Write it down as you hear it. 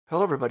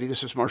Hello, everybody.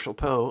 This is Marshall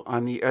Poe.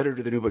 I'm the editor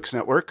of the New Books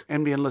Network.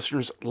 NBN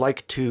listeners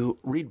like to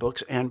read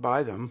books and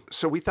buy them.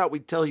 So we thought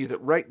we'd tell you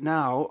that right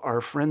now, our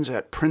friends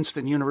at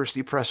Princeton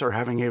University Press are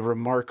having a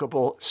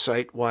remarkable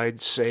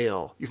site-wide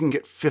sale. You can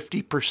get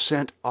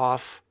 50%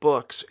 off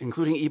books,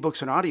 including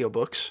ebooks and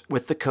audiobooks,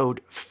 with the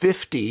code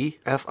 50,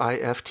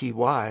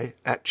 F-I-F-T-Y,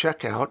 at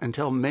checkout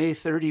until May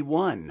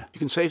 31. You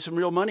can save some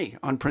real money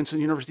on Princeton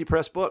University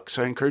Press books.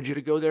 I encourage you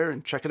to go there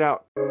and check it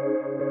out.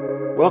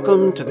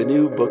 Welcome to the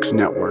New Books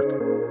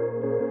Network.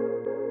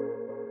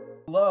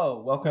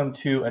 Hello, welcome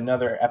to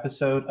another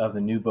episode of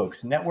the New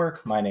Books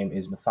Network. My name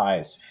is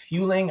Matthias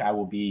Fueling. I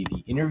will be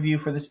the interviewer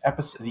for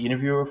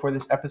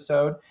this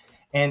episode.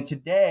 And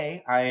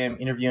today I am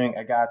interviewing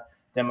Agathe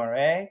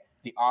Desmarais,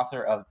 the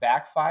author of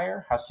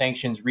Backfire: How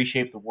Sanctions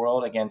Reshape the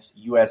World Against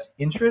U.S.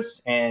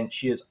 Interests. And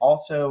she is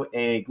also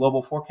a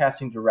global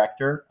forecasting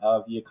director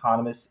of the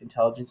Economist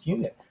Intelligence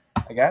Unit.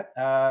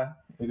 Agathe,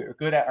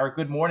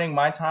 good morning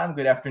my time,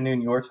 good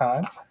afternoon your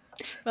time.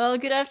 Well,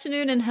 good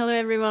afternoon and hello,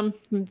 everyone.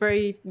 I'm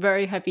very,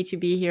 very happy to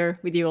be here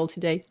with you all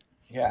today.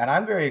 Yeah, and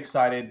I'm very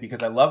excited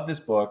because I love this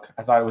book.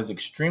 I thought it was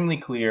extremely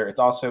clear. It's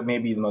also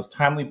maybe the most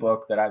timely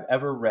book that I've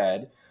ever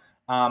read.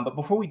 But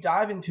before we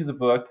dive into the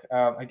book,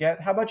 Agathe,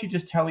 how about you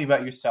just tell me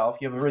about yourself?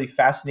 You have a really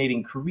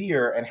fascinating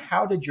career, and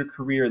how did your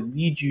career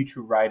lead you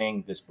to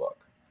writing this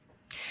book?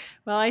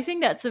 Well, I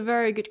think that's a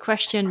very good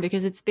question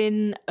because it's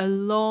been a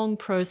long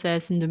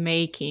process in the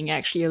making.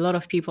 Actually, a lot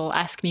of people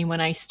ask me when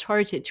I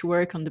started to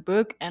work on the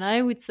book, and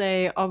I would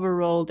say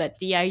overall that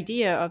the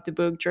idea of the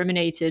book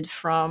germinated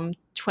from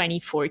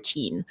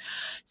 2014.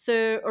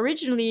 So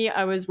originally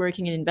I was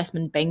working in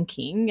investment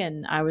banking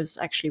and I was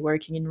actually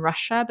working in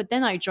Russia, but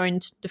then I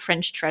joined the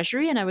French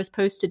Treasury and I was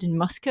posted in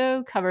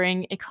Moscow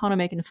covering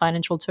economic and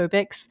financial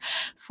topics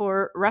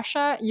for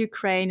Russia,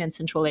 Ukraine, and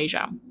Central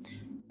Asia.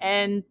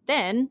 And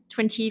then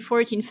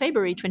February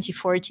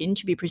 2014,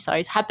 to be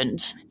precise,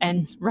 happened.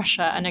 And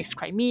Russia annexed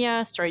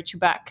Crimea, started to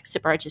back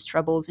separatist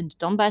rebels in the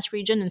Donbass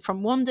region. And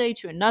from one day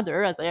to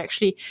another, as I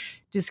actually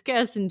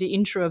discuss in the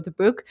intro of the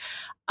book,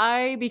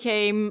 I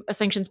became a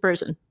sanctions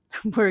person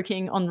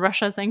working on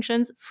Russia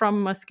sanctions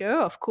from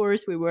Moscow. Of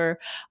course, we were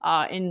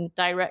in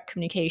direct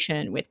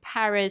communication with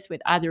Paris, with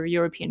other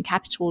European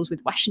capitals,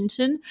 with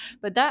Washington.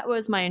 But that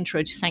was my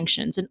intro to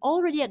sanctions. And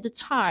already at the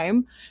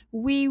time,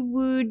 we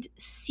would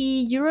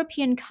see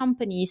European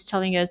companies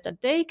telling us that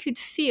they could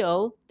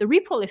feel the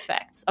ripple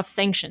effects of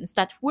sanctions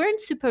that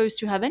weren't supposed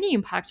to have any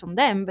impact on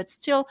them, but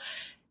still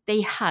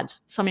they had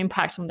some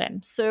impact on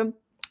them. So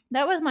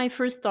that was my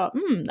first thought.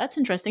 That's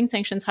interesting.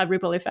 Sanctions have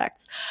ripple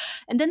effects.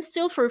 And then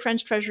still for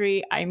French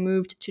Treasury, I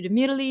moved to the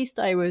Middle East.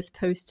 I was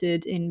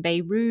posted in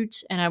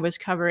Beirut and I was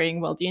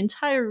covering, the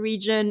entire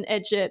region,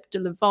 Egypt, the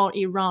Levant,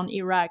 Iran,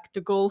 Iraq,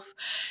 the Gulf,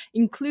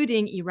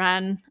 including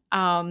Iran.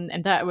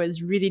 And that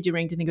was really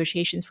during the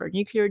negotiations for a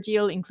nuclear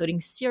deal,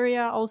 including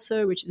Syria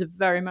also, which is a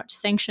very much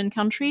sanctioned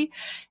country.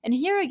 And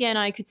here again,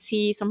 I could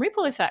see some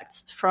ripple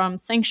effects from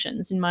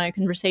sanctions in my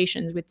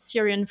conversations with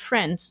Syrian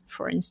friends,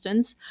 for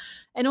instance.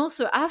 And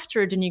also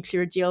after the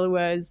nuclear deal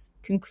was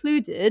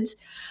concluded,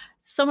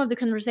 some of the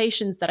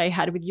conversations that I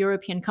had with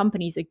European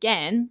companies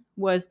again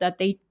was that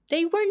they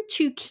weren't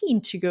too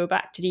keen to go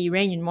back to the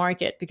Iranian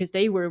market because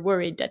they were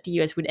worried that the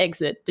US would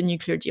exit the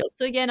nuclear deal.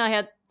 So again, I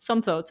had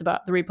some thoughts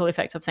about the ripple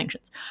effects of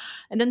sanctions.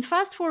 And then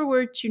fast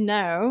forward to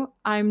now,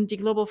 I'm the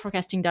global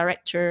forecasting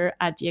director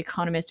at the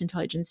Economist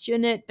Intelligence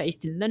Unit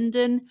based in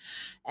London.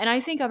 And I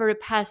think over the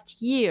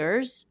past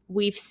years,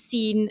 we've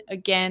seen,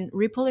 again,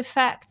 ripple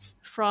effects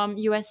from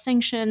US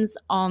sanctions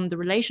on the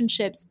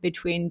relationships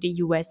between the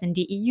US and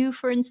the EU,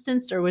 for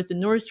instance. There was the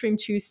Nord Stream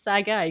 2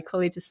 saga, I call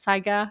it a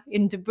saga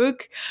in the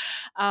book,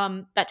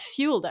 that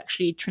fueled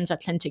actually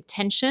transatlantic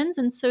tensions.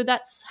 And so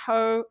that's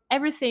how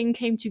everything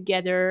came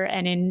together.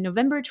 And in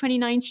November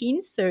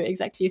 2019, so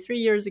exactly 3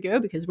 years ago,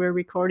 because we're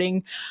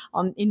recording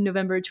in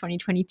November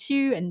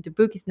 2022 and the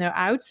book is now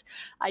out,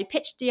 I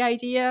pitched the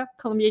idea,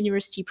 Columbia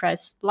University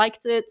Press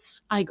liked it,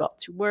 I got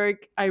to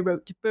work, I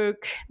wrote the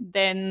book,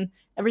 then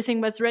everything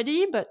was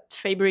ready, but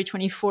February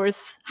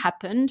 24th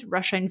happened.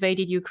 Russia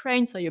invaded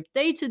Ukraine, so I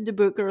updated the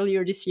book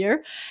earlier this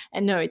year,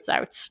 and now it's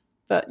out.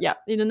 But yeah,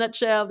 in a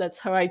nutshell, that's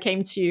how I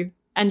came to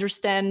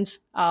understand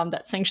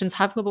that sanctions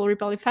have global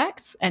ripple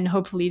effects, and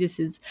hopefully this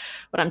is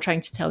what I'm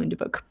trying to tell in the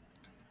book.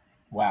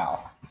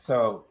 Wow.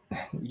 So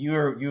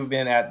you've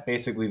been at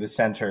basically the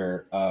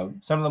center of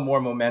some of the more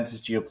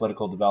momentous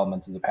geopolitical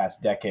developments of the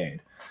past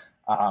decade.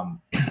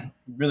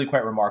 Really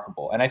quite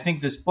remarkable. And I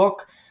think this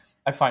book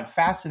I find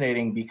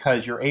fascinating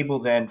because you're able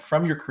then,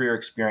 from your career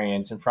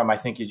experience and from, I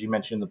think, as you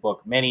mentioned in the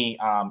book, many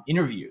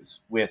interviews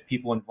with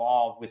people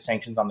involved with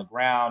sanctions on the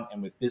ground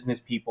and with business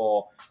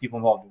people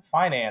involved in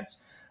finance,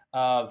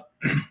 of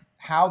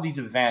how these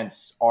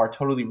events are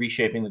totally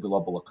reshaping the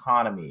global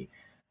economy,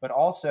 but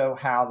also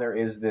how there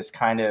is this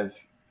kind of,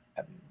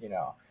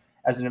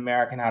 as an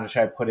American, how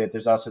should I put it?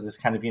 There's also this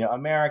kind of,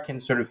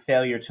 American sort of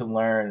failure to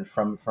learn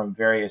from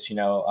various,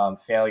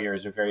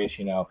 failures or various,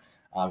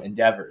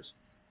 endeavors.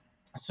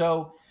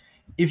 So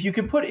if you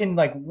could put in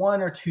like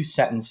one or two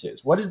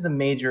sentences, what is the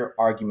major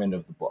argument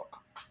of the book?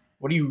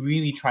 What are you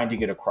really trying to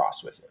get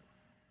across with it?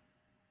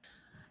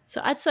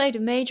 So I'd say the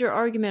major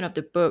argument of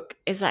the book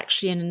is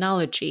actually an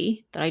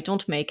analogy that I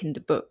don't make in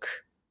the book.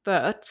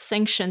 But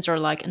sanctions are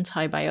like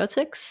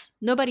antibiotics.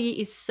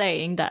 Nobody is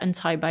saying that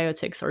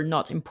antibiotics are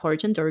not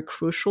important or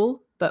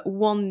crucial, but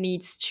one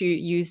needs to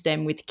use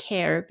them with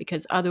care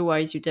because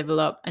otherwise you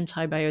develop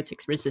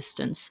antibiotics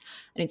resistance.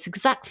 And it's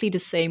exactly the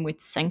same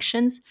with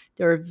sanctions.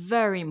 They're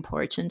very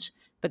important,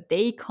 but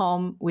they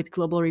come with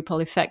global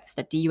ripple effects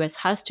that the US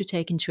has to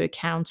take into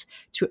account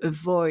to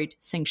avoid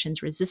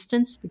sanctions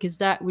resistance, because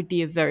that would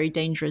be a very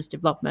dangerous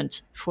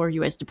development for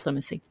US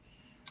diplomacy.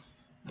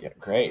 Yeah,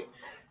 great.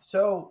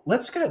 So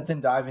let's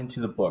then dive into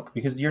the book,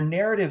 because your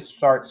narrative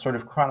starts sort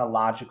of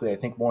chronologically, I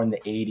think more in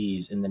the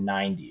 80s, in the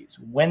 90s,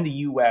 when the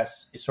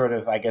U.S. is sort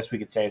of, I guess we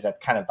could say, is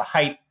at kind of the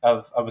height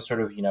of a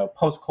sort of,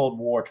 post-Cold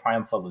War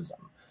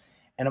triumphalism.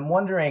 And I'm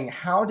wondering,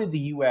 how did the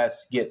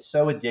U.S. get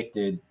so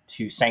addicted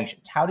to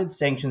sanctions? How did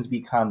sanctions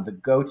become the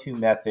go-to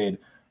method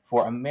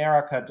for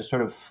America to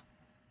sort of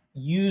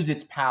use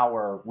its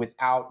power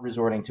without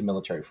resorting to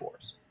military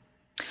force?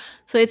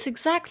 So it's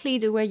exactly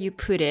the way you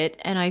put it.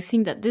 And I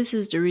think that this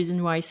is the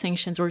reason why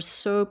sanctions are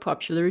so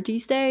popular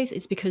these days.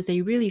 It's because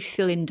they really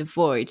fill in the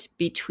void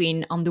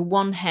between, on the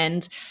one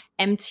hand,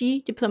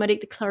 empty diplomatic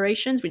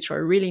declarations, which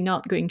are really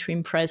not going to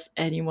impress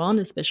anyone,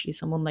 especially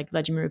someone like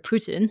Vladimir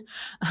Putin,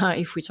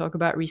 if we talk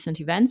about recent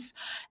events.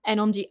 And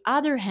on the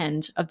other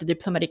hand of the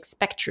diplomatic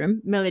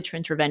spectrum, military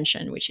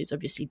intervention, which is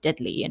obviously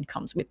deadly and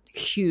comes with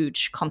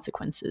huge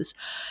consequences.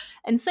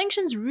 And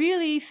sanctions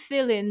really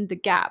fill in the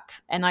gap.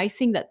 And I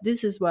think that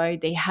this is why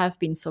they have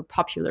been so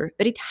popular.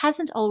 But it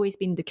hasn't always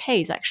been the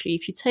case, actually.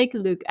 If you take a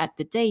look at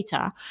the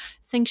data,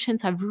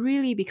 sanctions have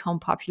really become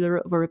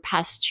popular over the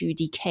past 2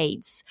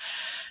 decades.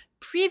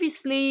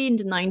 Previously, in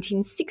the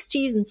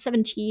 1960s and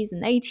 70s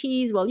and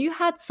 80s, well, you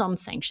had some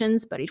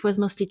sanctions, but it was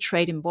mostly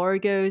trade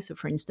embargoes. So,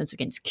 for instance,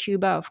 against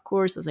Cuba, of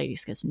course, as I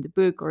discuss in the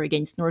book, or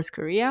against North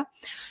Korea.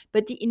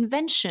 But the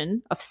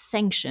invention of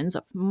sanctions,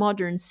 of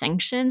modern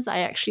sanctions, I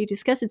actually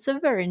discuss. It's a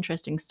very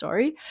interesting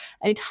story.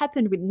 And it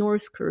happened with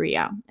North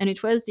Korea. And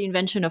it was the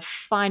invention of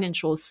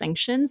financial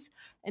sanctions.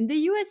 And the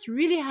US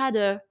really had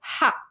a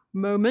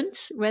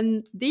moment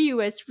when the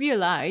US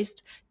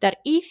realized that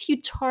if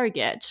you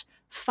target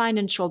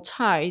financial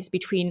ties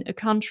between a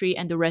country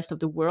and the rest of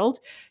the world,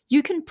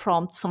 you can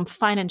prompt some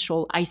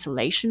financial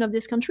isolation of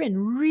this country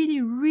and really,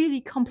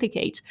 really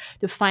complicate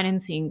the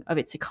financing of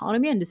its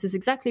economy. And this is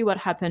exactly what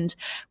happened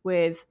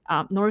with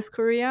North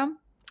Korea.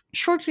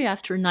 Shortly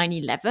after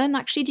 9/11,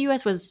 actually, the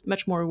US was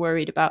much more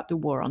worried about the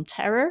war on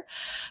terror.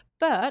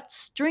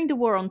 But during the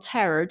war on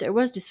terror, there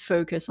was this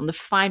focus on the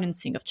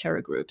financing of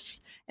terror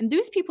groups. And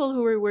those people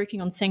who were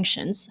working on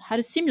sanctions had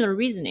a similar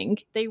reasoning.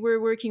 They were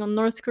working on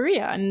North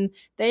Korea, and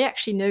they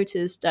actually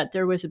noticed that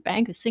there was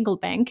a single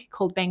bank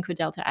called Banco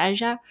Delta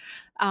Asia,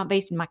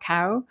 based in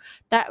Macau,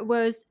 that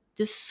was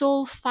the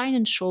sole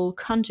financial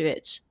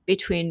conduit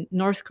between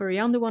North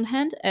Korea on the one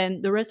hand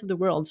and the rest of the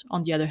world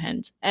on the other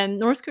hand. And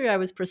North Korea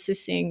was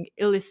processing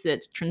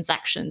illicit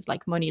transactions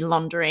like money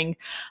laundering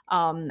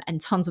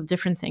and tons of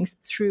different things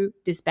through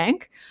this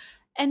bank.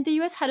 And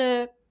the US had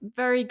a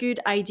very good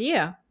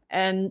idea.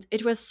 And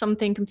it was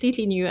something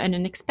completely new and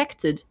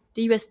unexpected.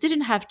 The US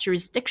didn't have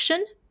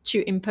jurisdiction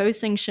to impose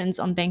sanctions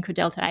on Banco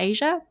Delta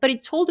Asia, but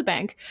it told the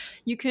bank,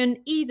 you can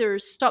either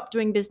stop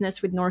doing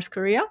business with North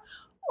Korea,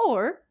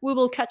 or we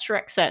will cut your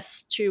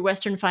access to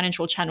Western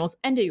financial channels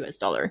and the US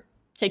dollar.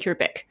 Take your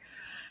pick.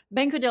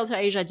 Banco Delta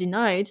Asia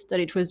denied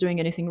that it was doing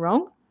anything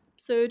wrong,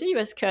 so the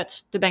US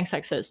cut the bank's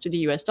access to the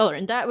US dollar.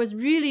 And that was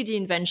really the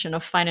invention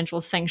of financial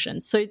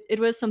sanctions. So it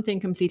was something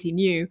completely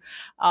new.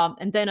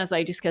 And then, as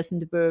I discuss in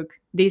the book,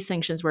 these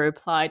sanctions were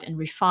applied and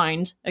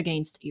refined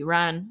against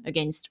Iran,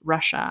 against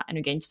Russia, and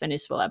against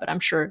Venezuela. But I'm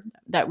sure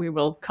that we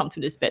will come to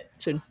this bit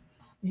soon.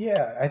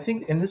 Yeah, I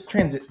think in this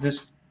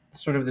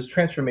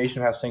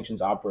transformation of how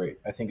sanctions operate,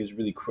 I think is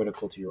really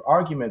critical to your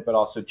argument, but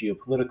also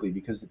geopolitically,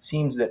 because it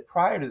seems that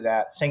prior to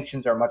that,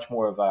 sanctions are much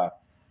more of a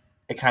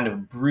kind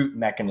of brute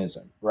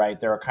mechanism, right?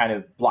 They're a kind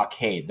of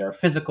blockade. They're a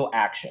physical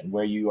action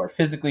where you are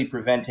physically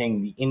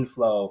preventing the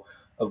inflow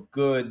of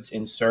goods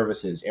and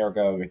services.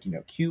 Ergo,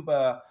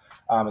 Cuba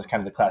is kind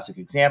of the classic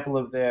example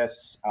of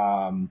this.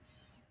 And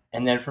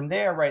then from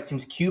there, right, it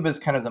seems Cuba is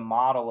kind of the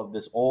model of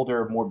this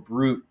older, more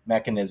brute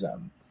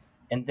mechanism.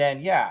 And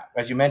then, yeah,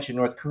 as you mentioned,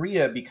 North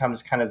Korea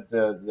becomes kind of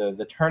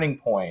the turning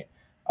point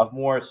of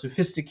more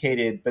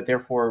sophisticated, but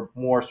therefore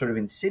more sort of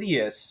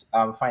insidious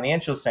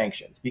financial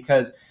sanctions.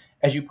 Because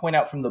as you point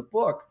out from the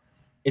book,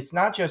 it's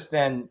not just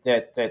then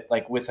that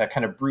like with a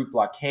kind of brute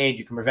blockade,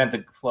 you can prevent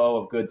the flow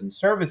of goods and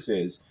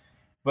services.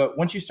 But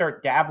once you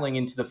start dabbling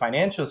into the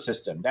financial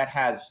system, that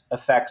has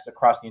effects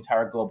across the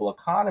entire global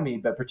economy.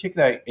 But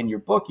particularly in your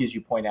book, as you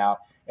point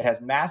out, it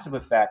has massive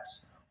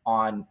effects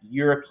on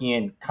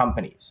European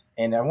companies.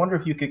 And I wonder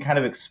if you could kind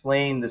of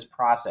explain this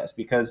process,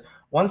 because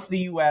once the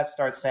US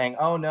starts saying,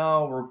 oh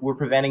no, we're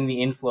preventing the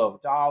inflow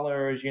of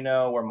dollars,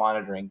 we're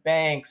monitoring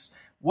banks,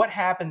 what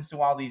happens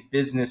to all these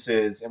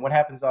businesses and what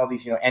happens to all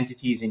these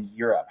entities in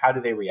Europe? How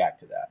do they react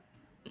to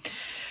that?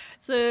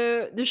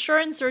 So the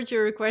short answer to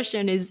your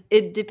question is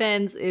it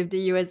depends if the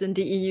US and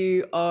the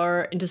EU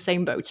are in the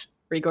same boat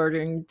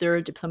regarding their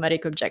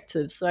diplomatic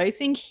objectives. So I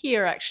think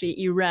here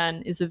actually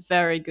Iran is a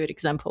very good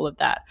example of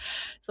that.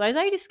 So as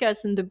I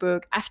discuss in the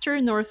book,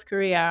 after North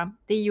Korea,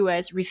 the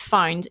US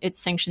refined its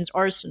sanctions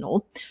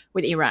arsenal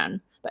with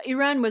Iran. But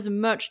Iran was a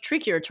much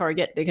trickier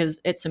target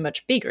because it's a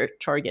much bigger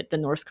target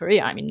than North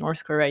Korea. I mean,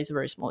 North Korea is a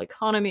very small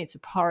economy, it's a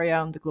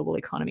pariah on the global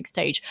economic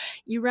stage.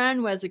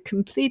 Iran was a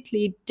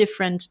completely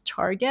different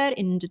target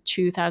in the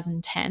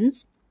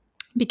 2010s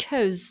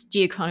because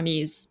the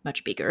economy is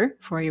much bigger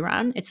for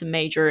Iran. It's a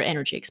major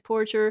energy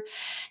exporter.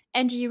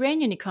 And the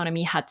Iranian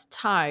economy had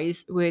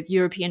ties with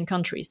European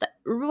countries. That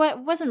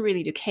wasn't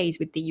really the case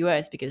with the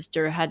US because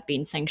there had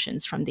been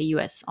sanctions from the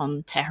US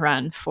on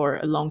Tehran for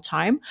a long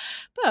time.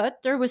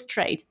 But there was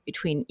trade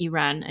between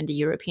Iran and the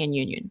European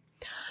Union.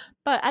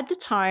 But at the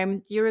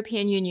time, the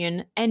European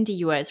Union and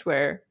the US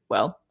were,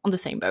 well, on the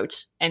same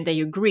boat. And they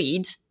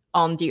agreed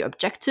on the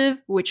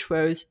objective, which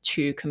was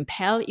to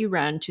compel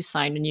Iran to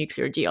sign a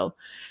nuclear deal.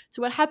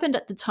 So what happened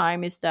at the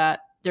time is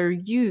that the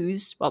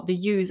use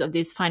of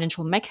these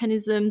financial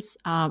mechanisms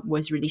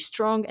was really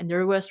strong, and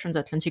there was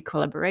transatlantic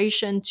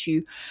collaboration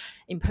to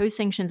impose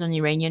sanctions on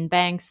Iranian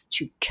banks,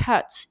 to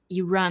cut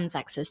Iran's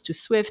access to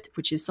SWIFT,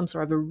 which is some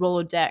sort of a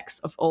Rolodex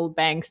of all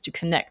banks to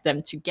connect them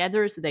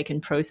together so they can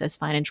process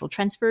financial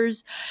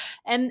transfers.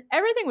 And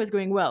everything was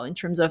going well in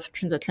terms of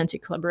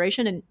transatlantic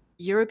collaboration, and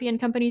European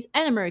companies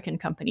and American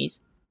companies,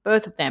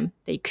 both of them,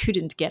 they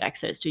couldn't get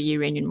access to the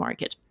Iranian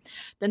market.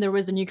 Then there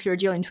was a nuclear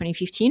deal in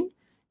 2015.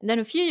 And then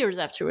a few years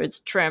afterwards,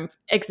 Trump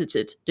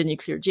exited the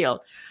nuclear deal.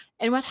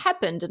 And what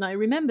happened, and I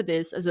remember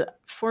this as a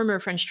former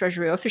French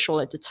Treasury official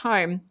at the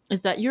time,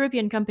 is that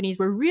European companies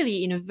were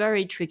really in a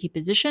very tricky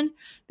position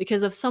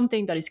because of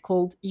something that is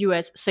called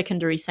US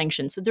secondary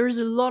sanctions. So there's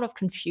a lot of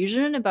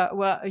confusion about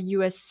what a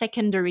US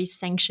secondary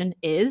sanction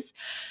is.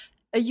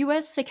 A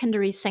US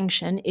secondary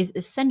sanction is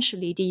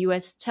essentially the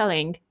US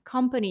telling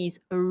companies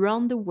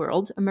around the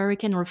world,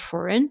 American or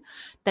foreign,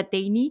 that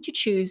they need to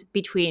choose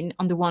between,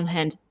 on the one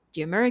hand,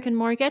 the American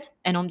market,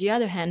 and on the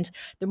other hand,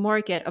 the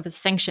market of a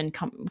sanctioned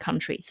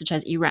country, such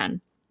as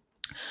Iran.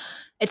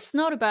 It's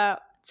not about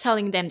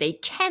telling them they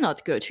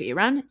cannot go to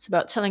Iran. It's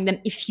about telling them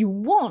if you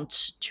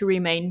want to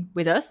remain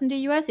with us in the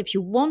US, if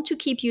you want to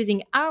keep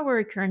using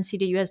our currency,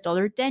 the US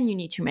dollar, then you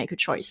need to make a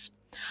choice.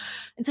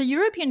 And so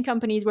European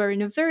companies were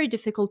in a very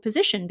difficult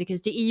position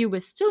because the EU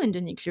was still in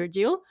the nuclear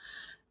deal,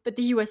 but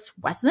the US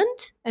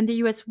wasn't, and the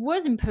US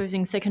was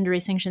imposing secondary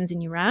sanctions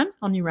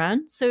on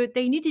Iran. So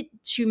they needed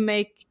to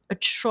make a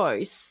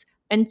choice.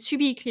 And to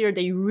be clear,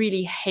 they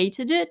really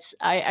hated it.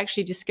 I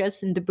actually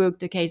discuss in the book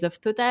the case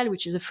of Total,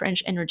 which is a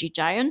French energy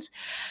giant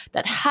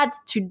that had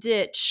to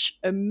ditch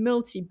a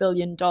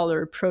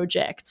multi-billion-dollar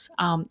project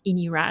in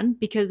Iran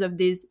because of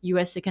these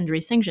US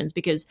secondary sanctions,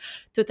 because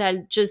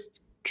Total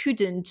just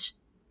couldn't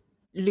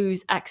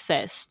lose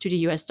access to the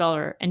US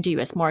dollar and the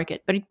US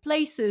market. But it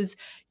places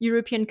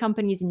European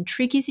companies in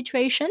tricky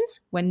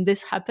situations when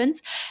this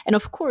happens. And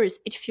of course,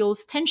 it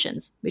fuels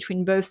tensions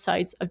between both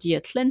sides of the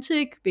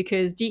Atlantic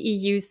because the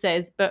EU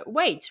says, but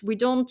wait, we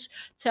don't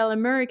tell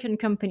American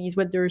companies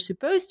what they're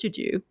supposed to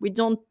do. We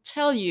don't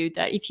tell you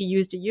that if you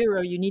use the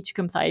euro, you need to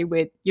comply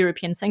with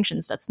European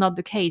sanctions. That's not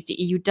the case. The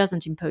EU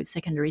doesn't impose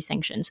secondary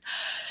sanctions.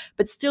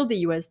 But still, the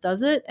US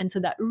does it. And so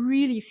that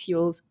really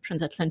fuels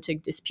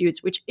transatlantic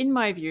disputes, which in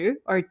my view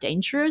are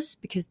dangerous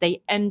because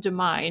they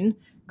undermine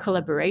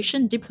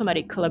collaboration,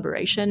 diplomatic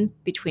collaboration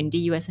between the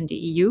US and the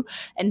EU.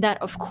 And that,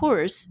 of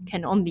course,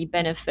 can only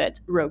benefit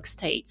rogue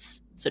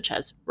states, such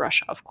as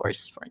Russia, of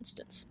course, for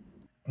instance.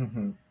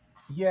 Mm-hmm.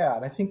 Yeah,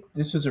 and I think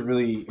this was a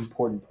really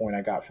important point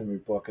I got from your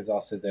book is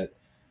also that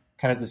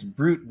kind of this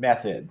brute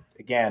method.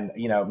 Again,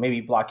 maybe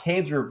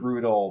blockades are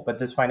brutal, but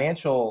this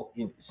financial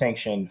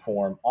sanction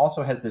form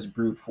also has this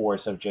brute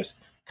force of just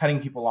cutting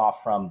people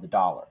off from the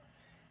dollar.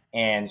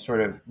 And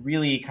sort of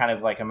really kind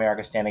of like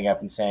America standing up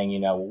and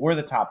saying, well, we're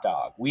the top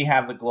dog. We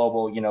have the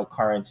global,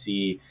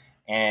 currency,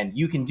 and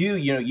you can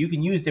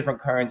use different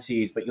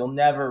currencies, but you'll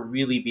never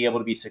really be able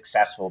to be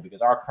successful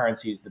because our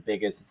currency is the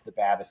biggest, it's the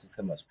baddest, it's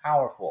the most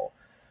powerful.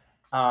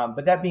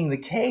 But that being the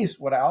case,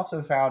 what I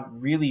also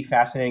found really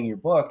fascinating in your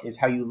book is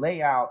how you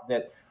lay out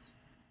that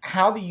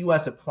how the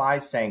U.S.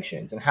 applies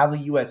sanctions and how the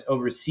U.S.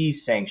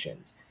 oversees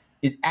sanctions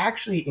is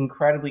actually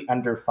incredibly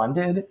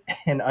underfunded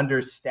and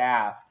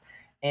understaffed.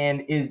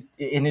 And is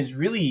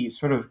really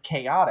sort of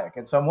chaotic.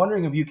 And so I'm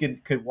wondering if you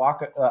could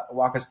walk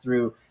us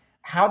through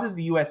how does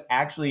the U.S.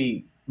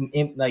 actually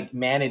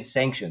manage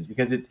sanctions?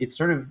 Because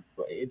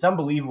it's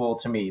unbelievable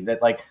to me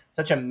that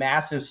such a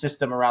massive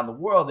system around the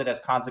world that has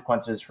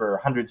consequences for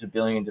hundreds of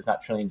billions, if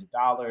not trillions of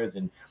dollars,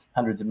 and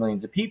hundreds of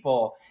millions of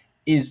people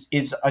is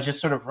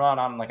just sort of run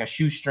on a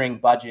shoestring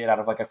budget out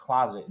of a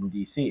closet in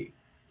D.C.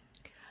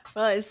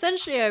 Well,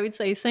 essentially, I would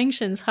say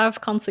sanctions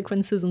have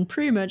consequences on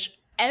pretty much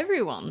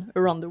everyone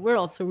around the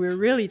world. So we're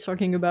really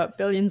talking about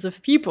billions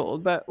of people.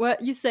 But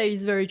what you say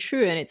is very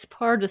true, and it's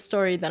part of the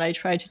story that I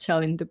try to tell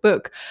in the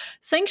book.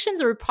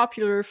 Sanctions are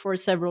popular for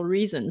several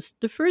reasons.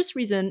 The first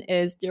reason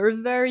is they're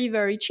very,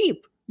 very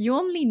cheap. You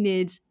only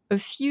need a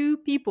few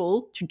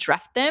people to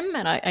draft them.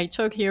 And I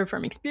talk here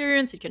from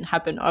experience. It can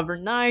happen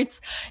overnight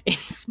in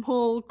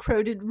small,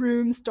 crowded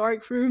rooms,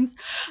 dark rooms.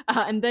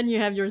 And then you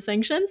have your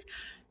sanctions.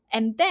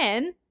 And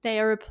then they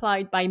are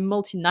applied by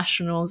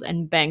multinationals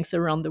and banks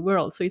around the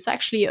world. So it's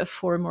actually a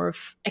form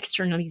of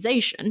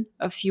externalization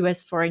of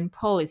US foreign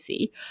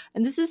policy.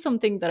 And this is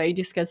something that I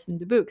discuss in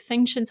the book.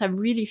 Sanctions have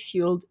really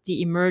fueled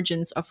the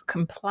emergence of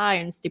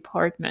compliance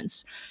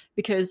departments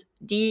because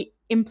the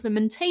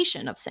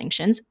implementation of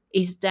sanctions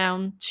is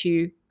down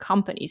to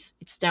companies,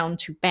 it's down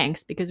to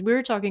banks, because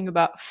we're talking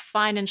about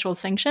financial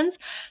sanctions.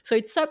 So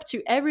it's up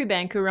to every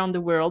bank around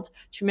the world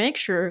to make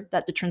sure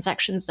that the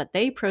transactions that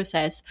they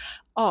process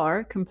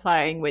are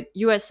complying with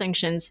US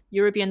sanctions,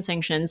 European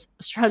sanctions,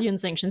 Australian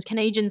sanctions,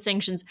 Canadian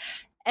sanctions,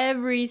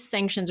 every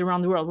sanctions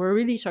around the world. We're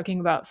really talking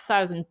about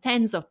thousands,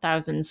 tens of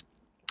thousands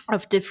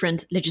of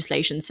different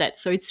legislation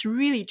sets. So it's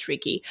really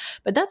tricky.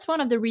 But that's one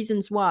of the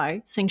reasons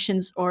why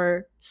sanctions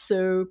are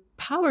so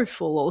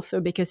powerful also,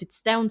 because it's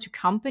down to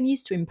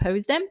companies to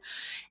impose them.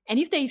 And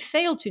if they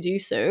fail to do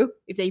so,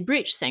 if they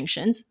breach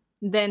sanctions,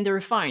 then they're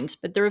fined,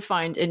 but they're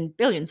fined in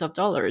billions of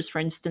dollars. For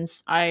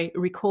instance, I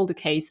recall the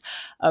case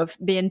of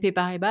BNP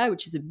Paribas,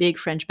 which is a big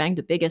French bank,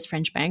 the biggest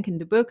French bank in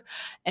the book,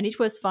 and it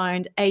was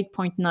fined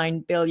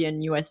 8.9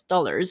 billion US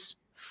dollars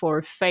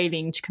for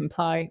failing to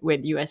comply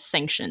with US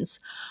sanctions.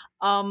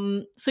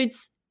 So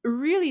it's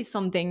really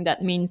something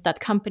that means that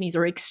companies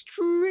are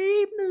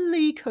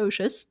extremely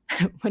cautious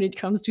when it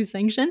comes to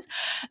sanctions,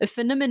 a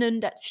phenomenon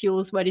that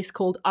fuels what is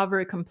called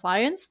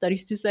over-compliance. That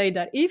is to say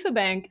that if a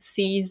bank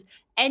sees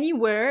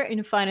anywhere in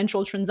a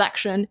financial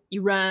transaction,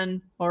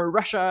 Iran or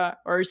Russia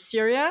or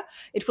Syria,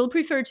 it will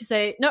prefer to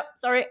say, no,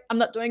 sorry, I'm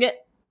not doing it.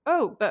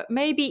 Oh, but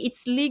maybe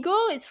it's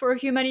legal, it's for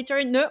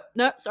humanitarian. No,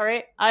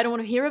 sorry, I don't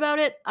want to hear about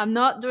it. I'm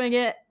not doing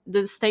it.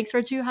 The stakes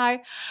are too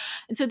high.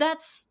 And so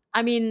that's,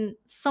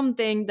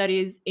 something that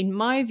is, in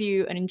my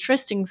view, an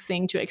interesting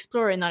thing to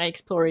explore, and I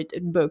explore it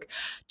in the book.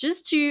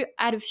 Just to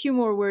add a few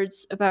more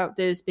words about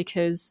this,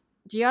 because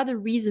the other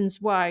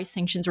reasons why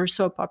sanctions are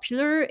so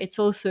popular, it's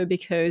also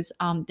because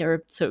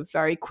they're so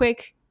very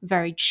quick,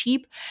 very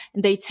cheap,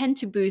 and they tend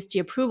to boost the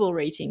approval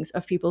ratings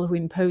of people who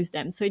impose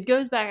them. So it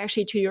goes back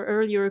actually to your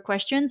earlier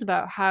questions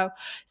about how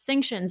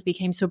sanctions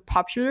became so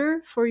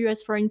popular for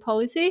US foreign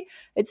policy.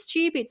 It's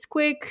cheap, it's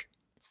quick,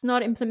 it's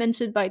not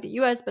implemented by the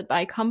US, but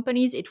by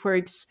companies. It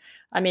works.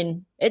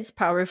 It's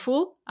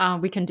powerful.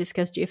 We can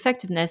discuss the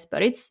effectiveness,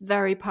 but it's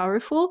very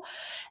powerful,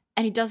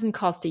 and it doesn't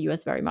cost the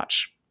US very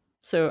much.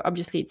 So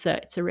obviously it's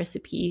a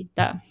recipe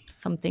that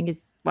something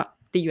is,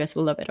 the US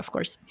will love it, of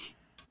course.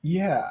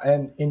 Yeah,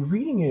 and in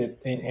reading it,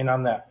 and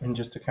on that, and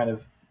just to kind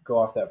of go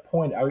off that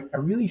point, I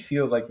really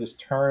feel like this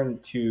turn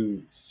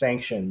to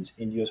sanctions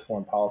in U.S.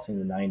 foreign policy in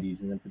the 90s,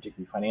 and then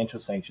particularly financial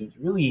sanctions,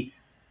 really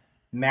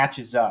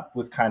matches up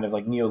with kind of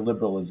like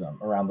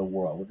neoliberalism around the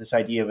world, with this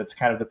idea of it's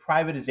kind of the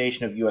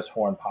privatization of U.S.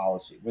 foreign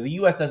policy, where the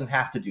U.S. doesn't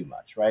have to do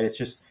much, right? It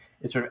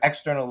sort of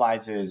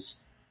externalizes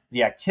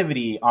the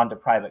activity onto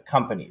private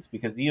companies,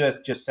 because the U.S.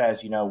 just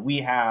says, we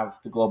have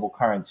the global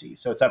currency,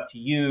 so it's up to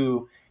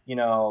you.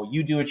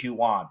 You do what you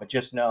want, but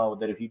just know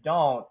that if you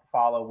don't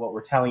follow what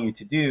we're telling you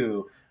to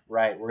do,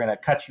 right, we're going to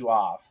cut you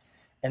off.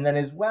 And then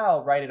as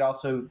well, right, it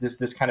also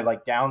this kind of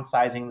like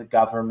downsizing the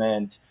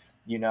government,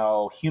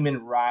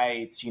 human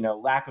rights,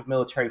 lack of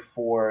military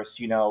force,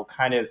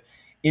 kind of,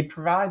 it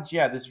provides,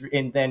 this,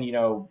 and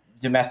then,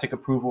 domestic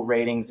approval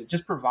ratings. It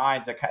just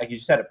provides, like you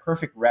said, a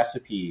perfect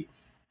recipe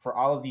for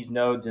all of these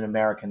nodes in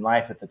American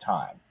life at the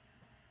time.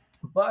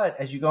 But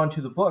as you go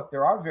into the book,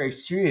 there are very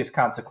serious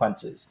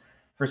consequences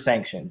for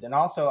sanctions, and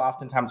also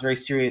oftentimes very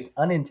serious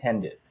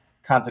unintended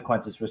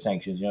consequences for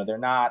sanctions. They're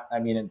not,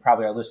 and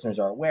probably our listeners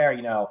are aware,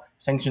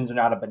 sanctions are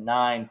not a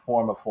benign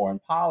form of foreign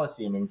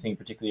policy. I'm thinking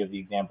particularly of the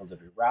examples of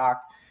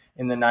Iraq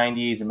in the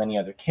 90s and many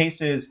other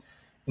cases.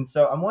 And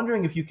so I'm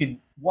wondering if you could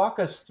walk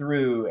us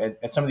through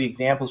at some of the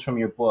examples from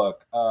your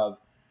book of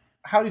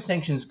how do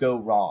sanctions go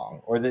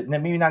wrong, or that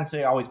maybe not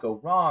necessarily always go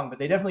wrong, but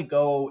they definitely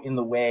go in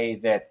the way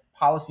that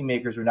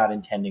policymakers were not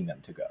intending them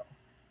to go.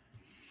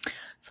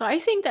 So I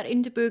think that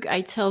in the book, I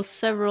tell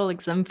several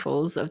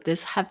examples of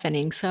this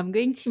happening. So I'm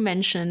going to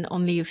mention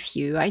only a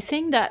few. I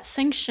think that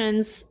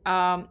sanctions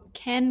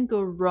can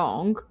go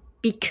wrong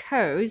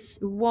because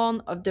one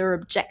of their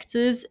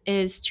objectives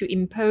is to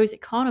impose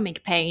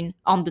economic pain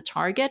on the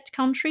target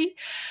country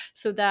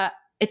so that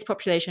its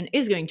population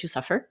is going to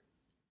suffer,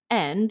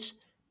 and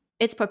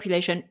its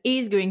population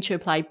is going to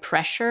apply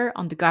pressure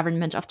on the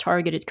government of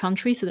targeted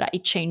country so that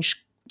it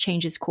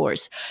changes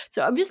course.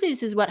 So obviously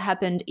this is what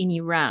happened in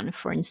Iran,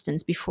 for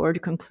instance, before the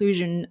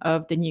conclusion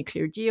of the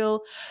nuclear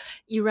deal.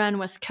 Iran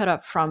was cut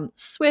off from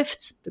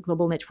SWIFT, the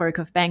global network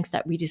of banks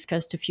that we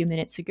discussed a few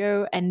minutes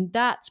ago, and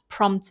that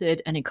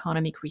prompted an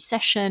economic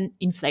recession.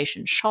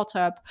 Inflation shot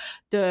up.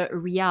 The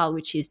rial,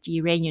 which is the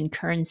Iranian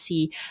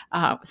currency,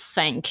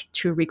 sank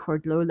to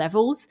record low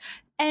levels.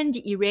 And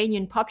the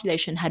Iranian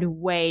population had a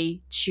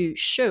way to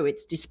show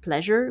its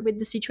displeasure with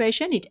the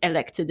situation. It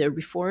elected a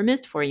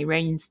reformist for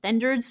Iranian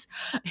standards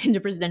in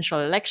the presidential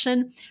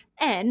election.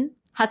 And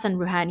Hassan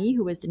Rouhani,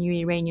 who was the new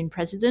Iranian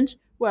president,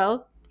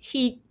 well,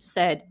 he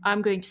said,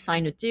 I'm going to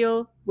sign a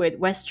deal with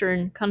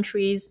Western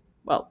countries,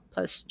 well,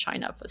 plus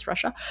China, plus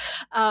Russia,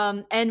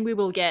 and we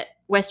will get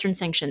Western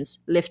sanctions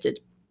lifted.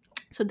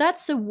 So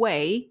that's a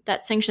way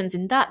that sanctions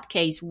in that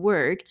case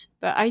worked.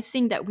 But I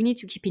think that we need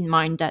to keep in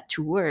mind that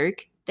to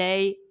work,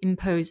 they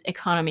impose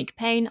economic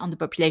pain on the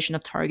population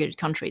of targeted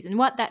countries. And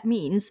what that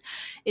means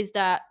is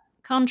that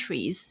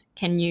countries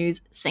can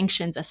use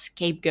sanctions as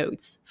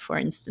scapegoats. For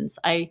instance,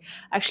 I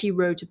actually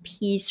wrote a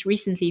piece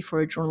recently for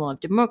a journal of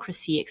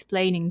democracy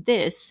explaining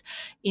this.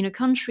 In a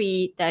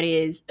country that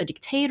is a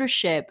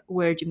dictatorship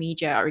where the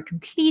media are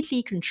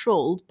completely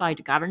controlled by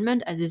the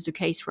government, as is the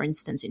case, for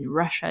instance, in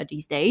Russia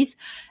these days,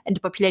 and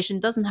the population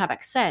doesn't have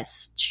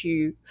access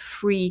to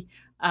free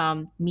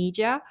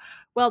media,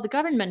 well, the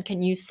government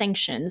can use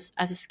sanctions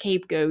as a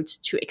scapegoat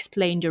to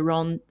explain their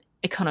own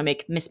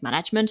economic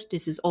mismanagement.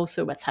 This is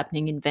also what's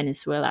happening in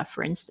Venezuela,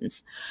 for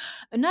instance.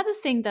 Another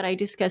thing that I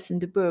discuss in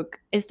the book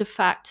is the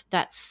fact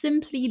that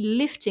simply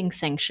lifting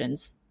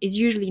sanctions is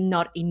usually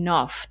not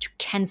enough to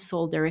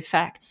cancel their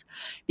effects,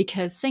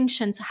 because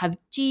sanctions have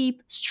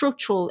deep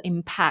structural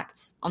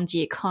impacts on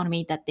the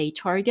economy that they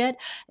target.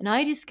 And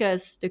I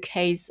discuss the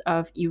case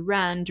of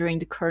Iran during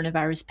the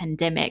coronavirus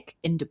pandemic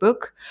in the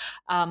book.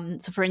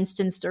 So, for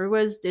instance, there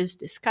was this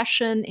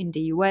discussion in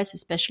the US,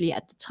 especially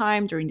at the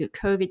time during the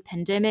COVID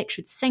pandemic,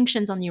 should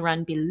sanctions on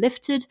Iran be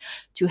lifted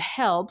to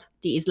help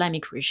the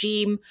Islamic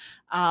regime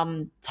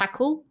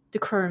tackle the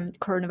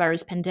current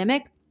coronavirus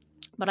pandemic.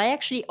 But I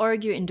actually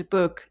argue in the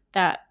book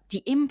that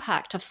the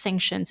impact of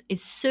sanctions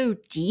is so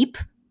deep,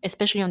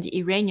 especially on the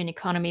Iranian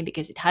economy,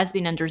 because it has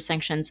been under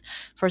sanctions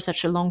for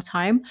such a long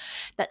time,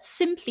 that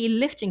simply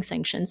lifting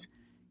sanctions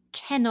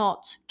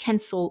cannot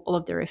cancel all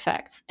of their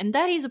effects. And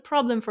that is a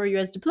problem for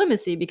US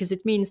diplomacy, because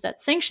it means that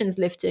sanctions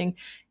lifting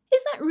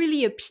is not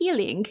really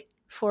appealing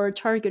for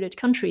targeted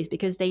countries,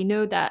 because they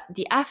know that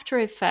the after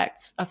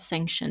effects of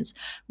sanctions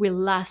will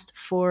last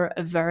for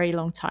a very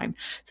long time.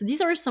 So these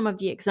are some of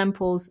the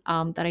examples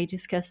that I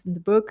discussed in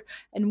the book.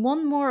 And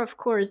one more, of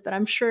course, but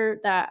I'm sure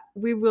that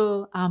we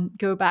will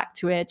go back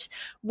to it.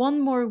 One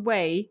more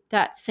way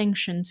that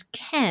sanctions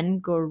can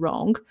go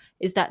wrong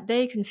is that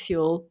they can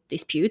fuel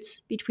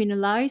disputes between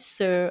allies.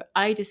 So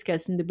I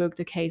discuss in the book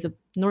the case of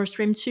Nord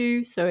Stream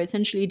 2. So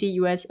essentially, the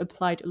US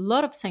applied a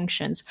lot of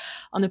sanctions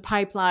on a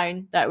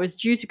pipeline that was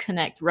due to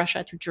connect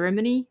Russia to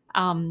Germany,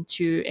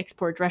 to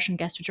export Russian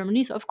gas to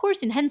Germany. So, of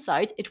course, in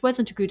hindsight, it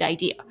wasn't a good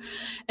idea.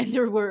 And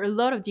there were a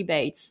lot of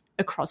debates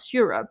across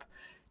Europe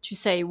to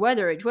say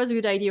whether it was a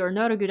good idea or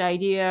not a good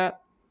idea.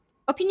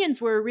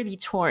 Opinions were really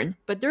torn,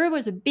 but there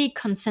was a big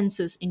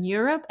consensus in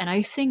Europe, and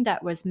I think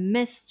that was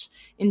missed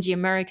in the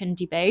American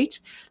debate.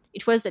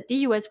 It was that the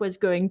US was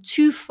going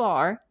too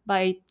far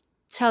by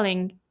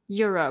telling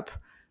Europe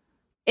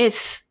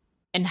if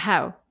and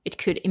how it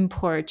could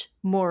import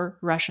more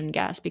Russian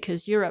gas,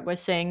 because Europe was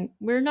saying,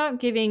 we're not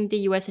giving the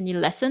US any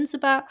lessons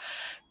about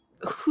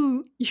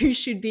who you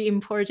should be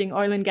importing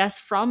oil and gas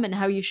from and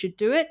how you should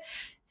do it.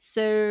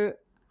 So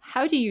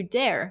how do you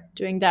dare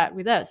doing that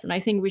with us? And I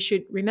think we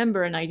should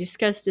remember, and I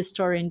discussed this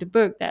story in the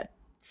book, that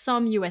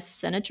some US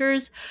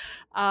senators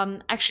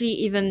actually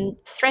even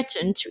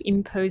threatened to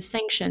impose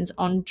sanctions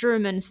on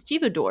German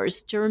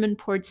stevedores, German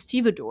port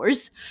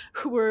stevedores,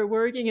 who were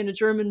working in a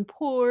German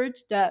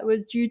port that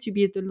was due to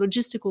be the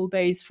logistical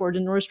base for the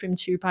Nord Stream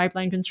 2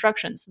 pipeline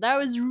construction. So that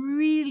was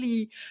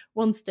really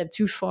one step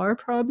too far,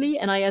 probably.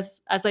 And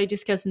as I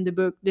discuss in the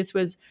book, this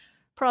was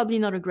probably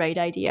not a great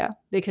idea,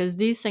 because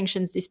these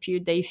sanctions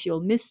dispute, they feel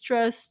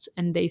mistrust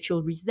and they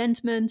feel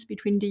resentment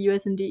between the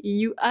US and the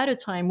EU at a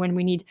time when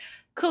we need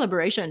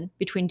collaboration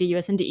between the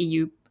US and the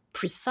EU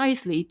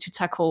precisely to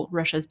tackle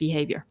Russia's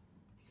behavior.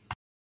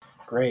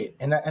 Great.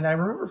 And I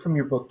remember from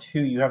your book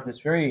too, you have this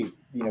very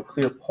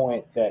clear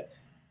point that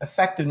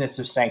effectiveness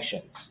of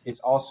sanctions is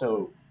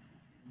also,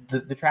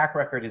 the track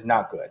record is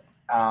not good.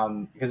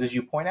 Because as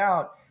you point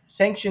out,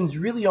 sanctions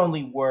really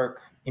only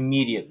work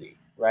immediately,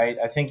 right?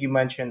 I think you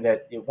mentioned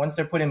that once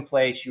they're put in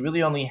place, you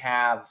really only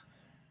have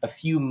a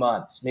few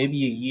months,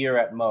 maybe a year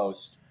at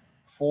most,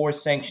 for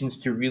sanctions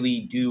to really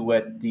do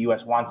what the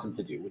US wants them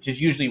to do, which is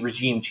usually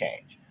regime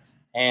change.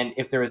 And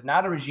if there is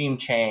not a regime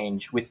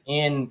change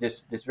within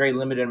this very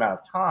limited amount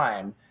of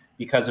time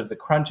because of the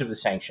crunch of the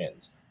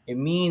sanctions, it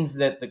means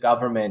that the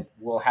government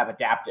will have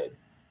adapted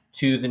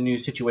to the new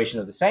situation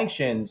of the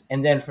sanctions.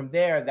 And then from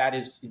there,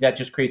 that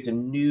just creates a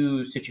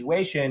new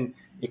situation.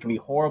 It can be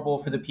horrible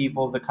for the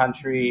people of the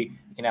country.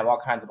 It can have all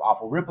kinds of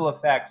awful ripple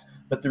effects,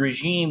 but the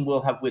regime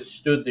will have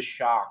withstood the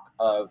shock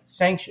of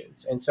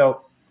sanctions. And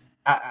so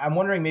I'm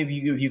wondering maybe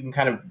if you can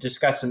kind of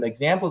discuss some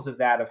examples of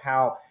that, of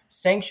how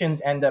sanctions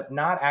end up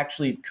not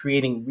actually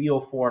creating real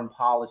foreign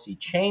policy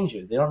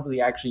changes. They don't really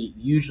actually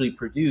usually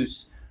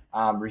produce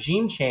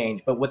regime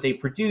change, but what they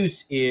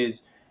produce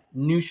is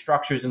new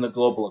structures in the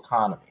global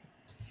economy.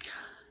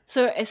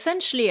 So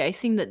essentially, I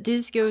think that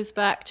this goes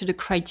back to the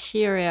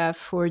criteria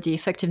for the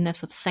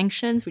effectiveness of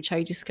sanctions, which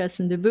I discuss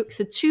in the book.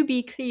 So to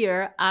be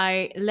clear,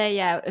 I lay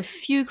out a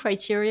few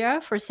criteria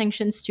for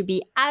sanctions to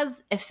be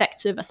as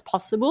effective as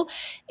possible.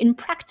 In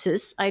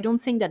practice, I don't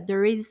think that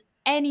there is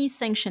any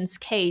sanctions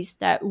case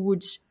that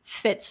would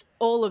fit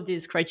all of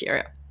these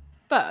criteria.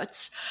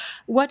 But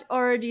what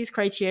are these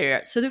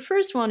criteria? So the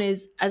first one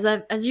is,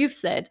 as you've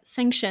said,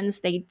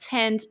 sanctions, they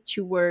tend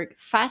to work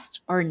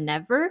fast or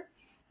never.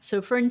 So,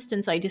 for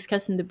instance, I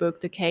discuss in the book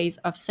the case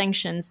of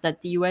sanctions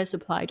that the US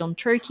applied on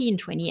Turkey in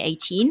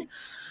 2018.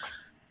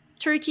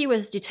 Turkey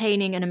was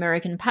detaining an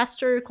American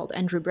pastor called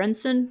Andrew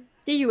Branson.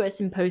 The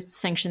US imposed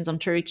sanctions on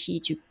Turkey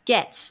to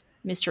get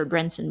Mr.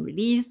 Branson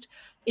released.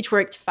 It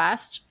worked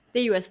fast.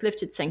 The US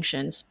lifted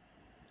sanctions.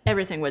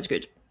 Everything was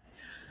good.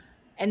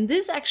 And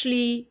this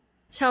actually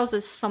tells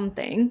us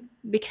something,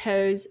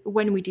 because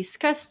when we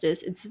discuss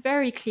this, it's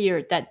very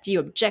clear that the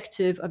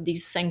objective of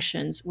these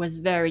sanctions was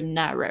very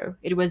narrow.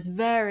 It was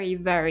very,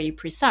 very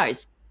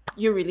precise.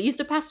 You release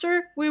the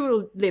pastor, we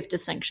will lift the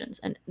sanctions.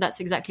 And that's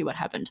exactly what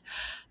happened.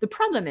 The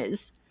problem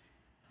is,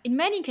 in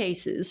many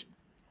cases,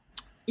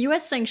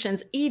 US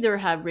sanctions either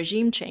have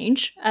regime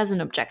change as an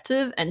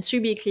objective, and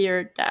to be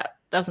clear, that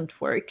doesn't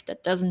work,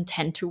 that doesn't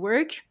tend to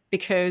work,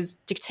 because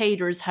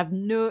dictators have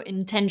no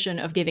intention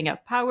of giving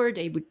up power.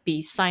 They would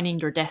be signing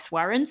their death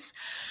warrants.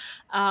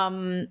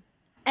 And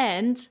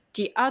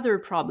the other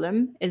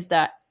problem is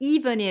that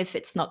even if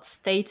it's not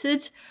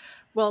stated,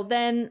 well,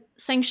 then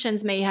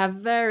sanctions may have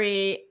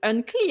very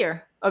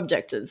unclear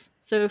objectives.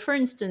 So, for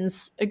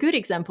instance, a good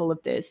example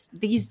of this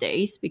these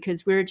days,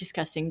 because we're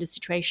discussing the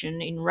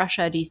situation in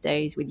Russia these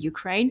days with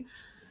Ukraine,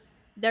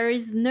 there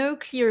is no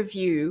clear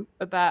view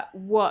about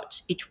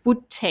what it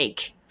would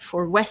take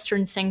for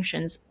Western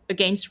sanctions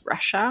against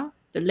Russia,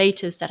 the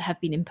latest that have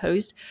been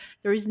imposed.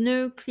 There is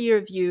no clear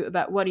view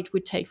about what it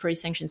would take for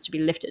these sanctions to be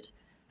lifted,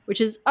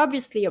 which is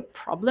obviously a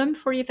problem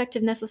for the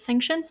effectiveness of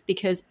sanctions,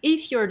 because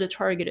if you're the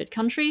targeted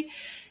country,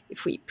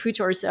 if we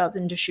put ourselves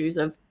in the shoes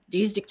of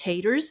these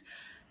dictators,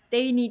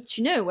 they need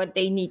to know what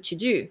they need to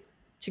do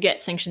to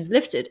get sanctions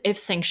lifted if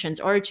sanctions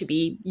are to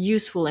be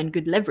useful and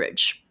good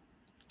leverage.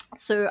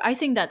 So I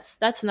think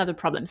that's another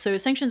problem. So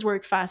sanctions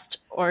work fast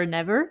or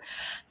never.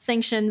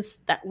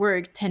 Sanctions that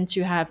work tend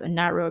to have a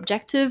narrow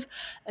objective.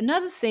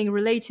 Another thing,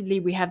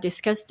 relatedly, we have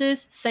discussed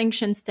this,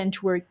 sanctions tend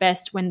to work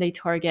best when they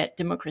target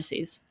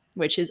democracies,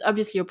 which is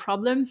obviously a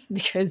problem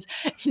because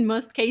in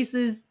most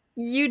cases,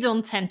 you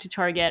don't tend to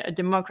target a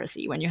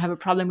democracy. When you have a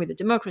problem with a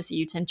democracy,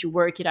 you tend to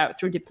work it out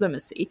through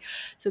diplomacy.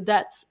 So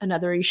that's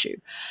another issue.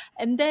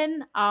 And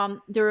then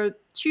there are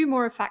two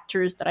more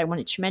factors that I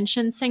wanted to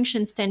mention.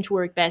 Sanctions tend to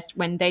work best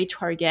when they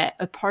target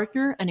a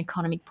partner, an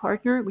economic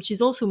partner, which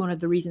is also one of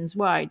the reasons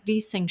why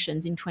these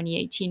sanctions in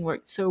 2018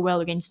 worked so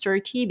well against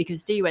Turkey,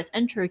 because the US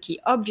and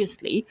Turkey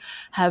obviously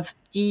have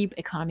deep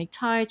economic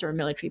ties or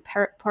military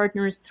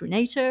partners through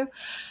NATO.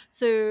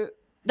 So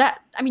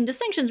the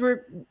sanctions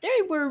were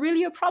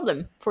really a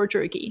problem for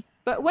Turkey.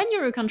 But when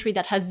you're a country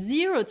that has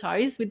zero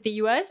ties with the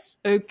US,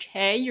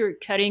 okay, you're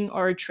cutting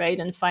our trade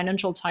and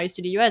financial ties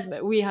to the US,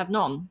 but we have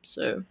none.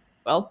 So,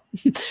 well,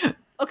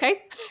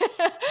 okay,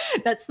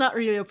 that's not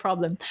really a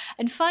problem.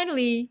 And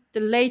finally, the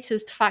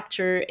latest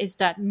factor is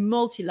that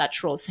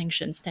multilateral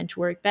sanctions tend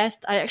to work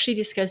best. I actually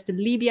discussed the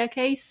Libya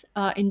case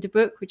in the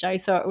book, which I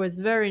thought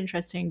was very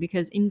interesting,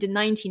 because in the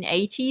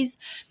 1980s,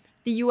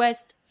 the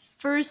US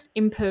first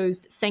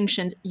imposed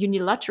sanctions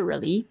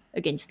unilaterally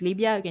against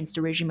Libya, against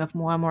the regime of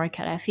Muammar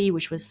Gaddafi,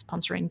 which was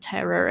sponsoring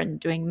terror and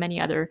doing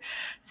many other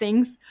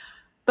things.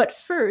 But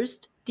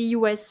first, the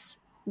US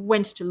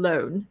went it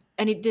alone,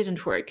 and it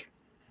didn't work.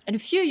 And a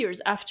few years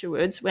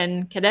afterwards,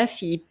 when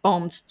Gaddafi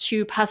bombed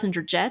 2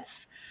 passenger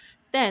jets,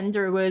 then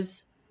there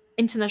was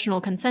international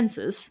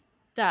consensus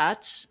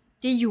that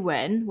the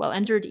UN, well,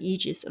 under the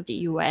aegis of the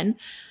UN,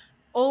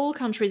 all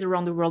countries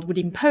around the world would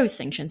impose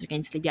sanctions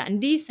against Libya. And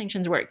these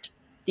sanctions worked.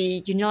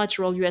 The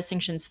unilateral US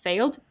sanctions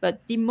failed,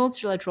 but the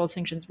multilateral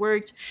sanctions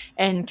worked,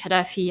 and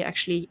Gaddafi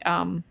actually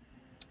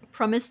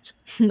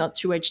promised not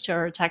to wage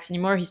terror attacks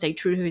anymore. He stayed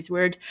true to his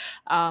word.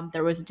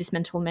 There was a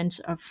dismantlement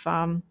of,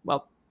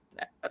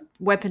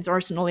 weapons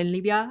arsenal in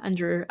Libya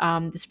under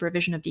the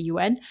supervision of the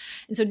UN.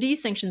 And so these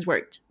sanctions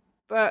worked.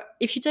 But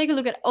if you take a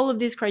look at all of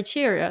these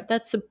criteria,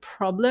 that's a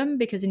problem,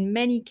 because in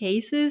many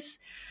cases,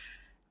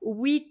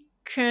 we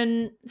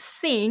can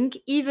think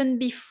even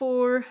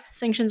before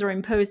sanctions are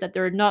imposed that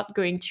they're not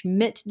going to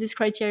meet this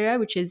criteria,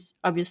 which is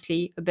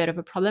obviously a bit of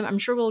a problem. I'm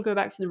sure we'll go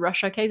back to the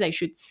Russia case. I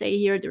should say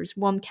here, there's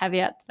one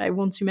caveat that I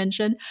want to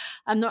mention.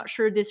 I'm not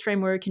sure this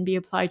framework can be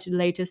applied to the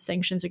latest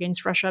sanctions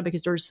against Russia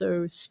because they're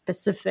so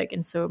specific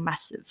and so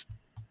massive.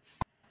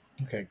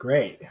 Okay,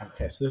 great.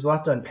 Okay, so there's a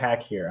lot to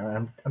unpack here.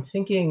 I'm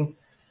thinking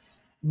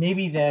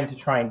maybe then to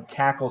try and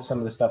tackle some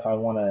of the stuff I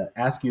want to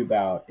ask you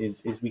about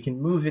is we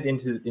can move it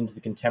into the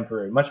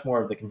contemporary, much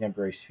more of the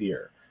contemporary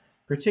sphere,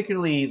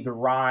 particularly the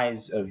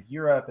rise of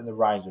Europe and the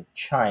rise of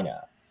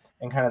China.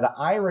 And kind of the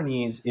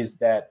ironies is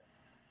that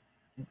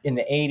in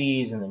the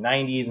 80s and the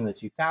 90s and the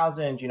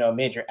 2000s, a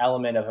major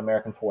element of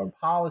American foreign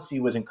policy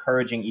was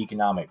encouraging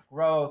economic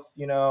growth.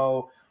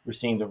 We're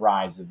seeing the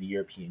rise of the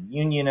European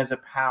Union as a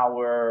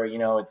power.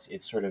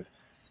 It's sort of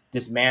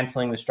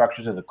dismantling the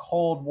structures of the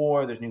Cold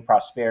War. There's new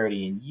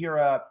prosperity in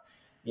Europe.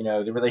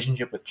 The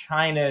relationship with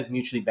China is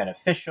mutually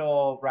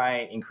beneficial,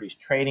 right? Increased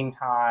trading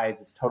ties.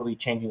 It's totally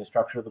changing the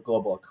structure of the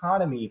global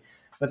economy.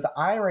 But the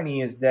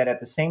irony is that at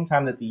the same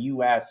time that the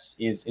U.S.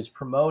 is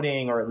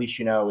promoting, or at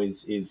least,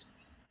 is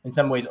in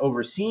some ways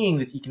overseeing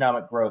this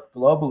economic growth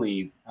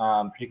globally,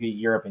 particularly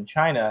Europe and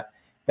China,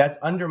 that's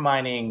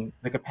undermining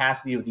the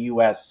capacity of the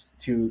U.S.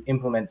 to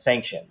implement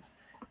sanctions.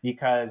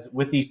 Because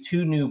with these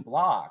two new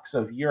blocks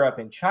of Europe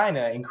and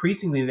China,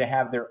 increasingly they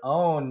have their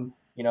own,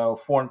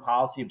 foreign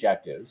policy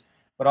objectives,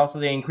 but also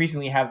they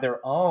increasingly have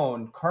their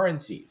own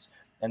currencies,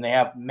 and they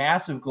have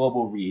massive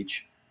global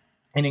reach.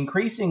 And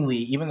increasingly,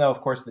 even though,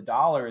 of course, the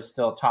dollar is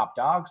still top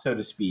dog, so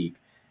to speak,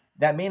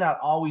 that may not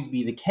always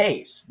be the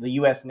case. The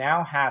U.S.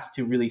 now has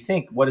to really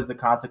think, what is the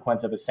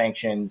consequence of a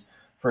sanctions,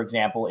 for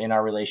example, in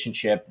our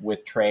relationship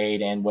with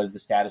trade, and what is the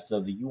status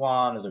of the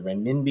yuan or the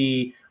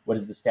renminbi? What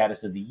is the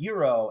status of the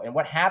euro? And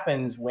what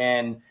happens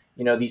when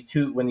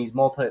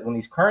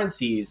these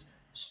currencies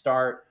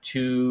start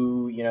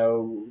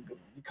to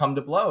come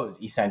to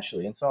blows,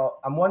 essentially? And so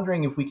I'm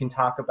wondering if we can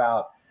talk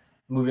about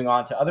moving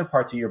on to other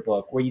parts of your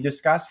book, where you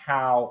discuss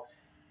how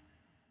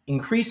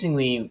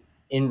increasingly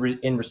in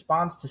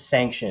response to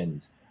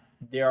sanctions,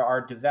 there are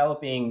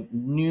developing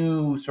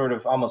new sort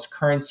of almost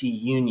currency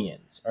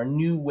unions or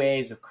new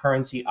ways of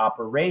currency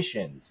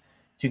operations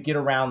to get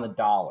around the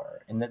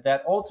dollar. And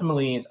that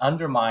ultimately is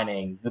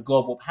undermining the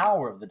global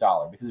power of the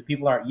dollar, because if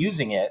people aren't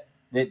using it,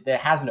 that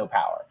has no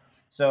power.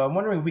 So I'm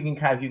wondering if we can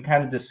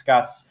kind of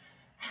discuss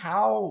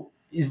how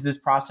is this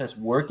process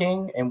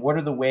working, and what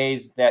are the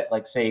ways that,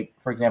 like, say,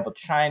 for example,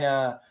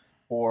 China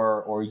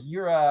or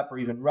Europe or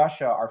even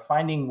Russia are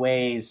finding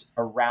ways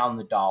around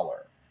the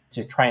dollar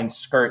to try and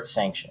skirt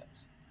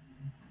sanctions?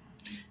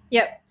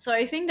 Yeah, so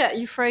I think that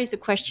you phrased the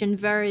question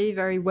very,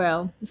 very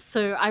well.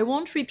 So I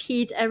won't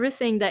repeat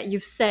everything that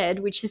you've said,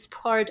 which is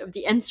part of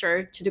the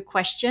answer to the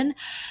question.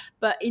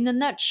 But in a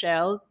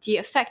nutshell, the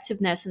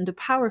effectiveness and the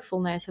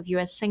powerfulness of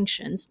US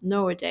sanctions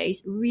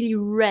nowadays really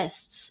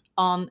rests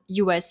on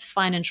US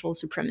financial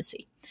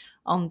supremacy,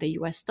 on the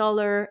US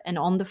dollar, and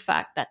on the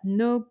fact that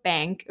no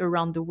bank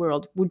around the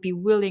world would be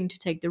willing to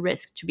take the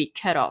risk to be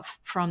cut off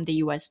from the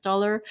US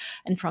dollar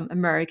and from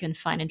American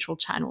financial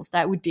channels.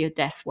 That would be a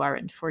death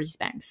warrant for these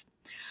banks.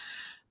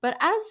 But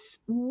as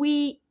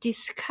we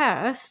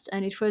discussed,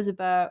 and it was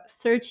about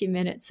 30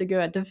 minutes ago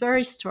at the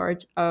very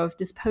start of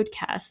this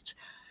podcast,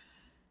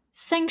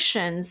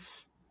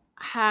 sanctions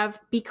have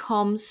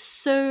become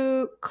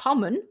so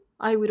common,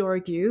 I would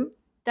argue,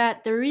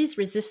 that there is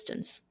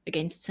resistance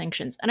against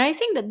sanctions. And I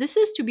think that this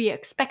is to be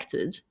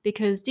expected,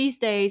 because these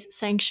days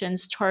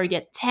sanctions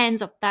target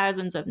tens of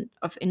thousands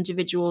of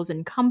individuals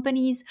and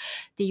companies.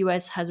 The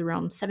US has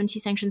around 70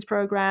 sanctions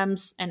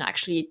programs, and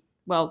actually,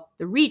 well,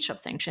 the reach of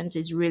sanctions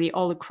is really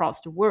all across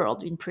the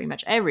world, in pretty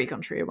much every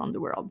country around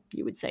the world.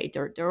 You would say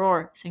there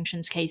are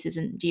sanctions cases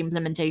in the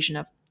implementation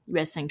of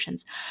US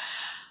sanctions.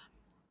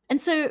 And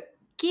so,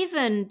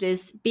 given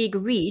this big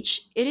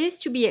reach, it is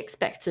to be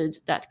expected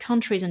that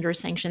countries under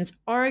sanctions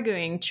are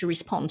going to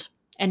respond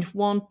and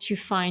want to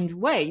find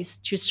ways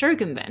to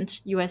circumvent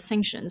US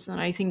sanctions.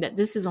 And I think that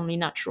this is only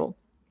natural.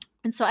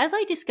 And so, as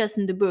I discuss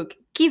in the book,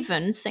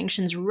 given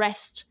sanctions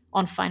rest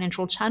on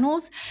financial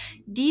channels,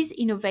 these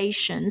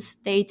innovations,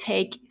 they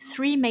take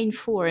three main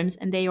forms,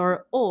 and they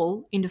are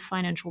all in the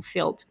financial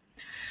field.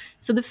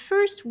 So the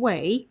first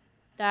way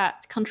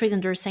that countries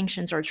under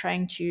sanctions are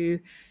trying to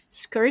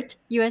skirt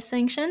US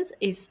sanctions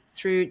is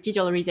through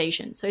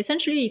de-dollarization. So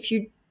essentially, if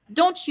you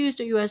don't use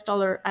the US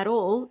dollar at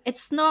all,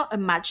 it's not a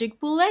magic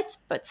bullet,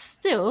 but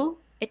still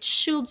it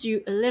shields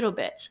you a little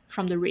bit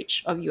from the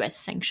reach of US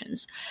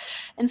sanctions.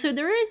 And so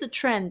there is a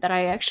trend that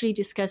I actually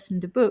discuss in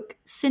the book.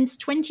 Since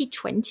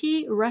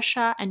 2020,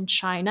 Russia and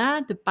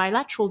China, the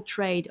bilateral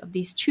trade of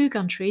these two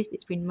countries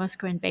between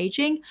Moscow and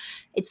Beijing,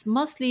 it's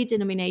mostly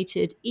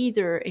denominated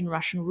either in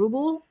Russian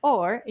ruble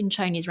or in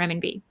Chinese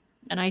renminbi.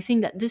 And I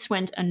think that this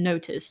went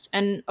unnoticed.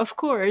 And of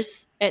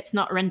course, it's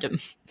not random.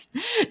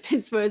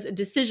 This was a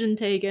decision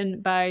taken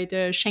by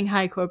the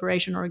Shanghai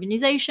Cooperation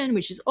Organization,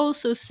 which is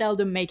also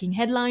seldom making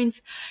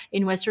headlines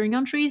in Western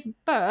countries,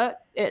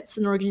 but it's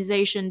an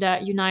organization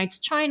that unites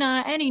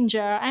China and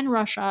India and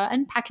Russia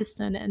and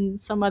Pakistan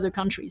and some other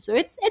countries. So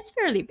it's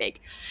fairly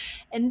big.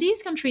 And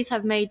these countries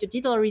have made the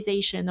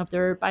de-dollarization of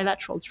their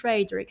bilateral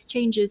trade, their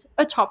exchanges,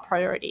 a top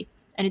priority.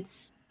 And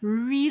it's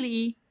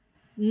really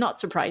not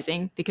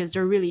surprising, because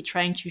they're really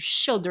trying to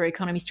shield their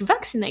economies, to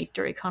vaccinate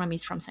their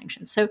economies from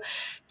sanctions. So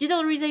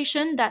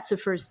de-dollarization, that's the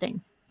first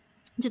thing.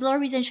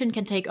 De-dollarization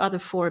can take other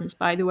forms,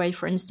 by the way.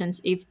 For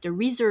instance, if the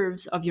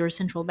reserves of your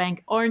central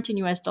bank aren't in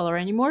US dollar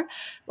anymore,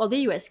 well,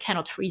 the US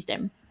cannot freeze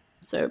them.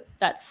 So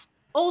that's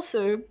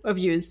also of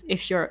use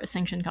if you're a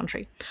sanctioned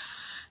country.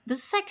 The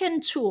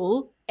second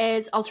tool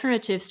is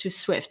alternatives to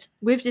SWIFT.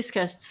 We've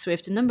discussed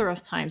SWIFT a number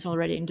of times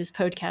already in this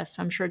podcast.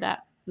 I'm sure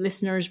that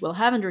listeners will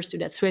have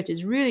understood that SWIFT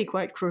is really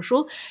quite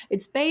crucial.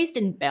 It's based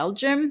in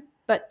Belgium,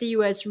 but the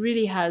US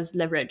really has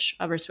leverage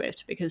over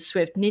SWIFT because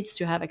SWIFT needs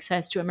to have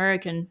access to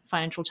American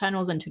financial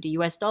channels and to the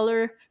US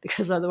dollar,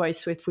 because otherwise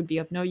SWIFT would be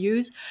of no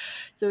use.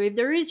 So if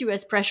there is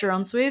US pressure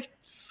on SWIFT,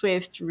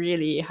 SWIFT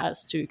really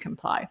has to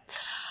comply.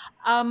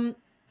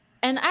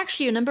 And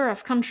actually, a number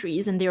of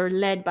countries, and they are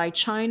led by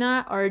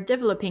China, are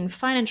developing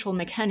financial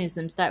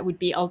mechanisms that would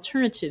be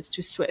alternatives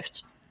to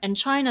SWIFT. And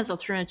China's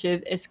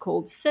alternative is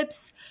called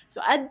CIPS.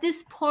 So at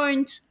this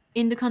point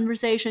in the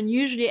conversation,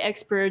 usually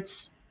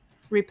experts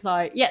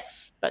reply,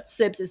 yes, but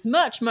CIPS is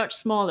much, much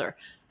smaller.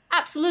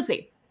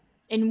 Absolutely.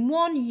 In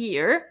 1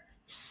 year,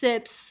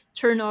 CIPS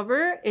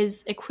turnover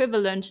is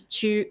equivalent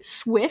to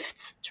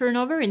SWIFT's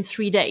turnover in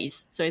 3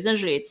 days. So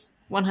essentially, it's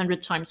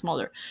 100 times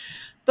smaller.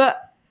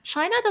 But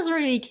China doesn't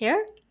really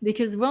care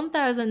because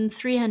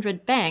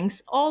 1,300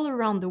 banks all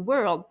around the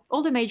world,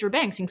 all the major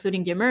banks,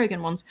 including the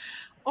American ones,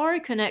 are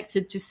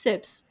connected to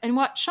CIPS. And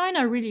what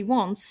China really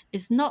wants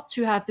is not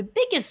to have the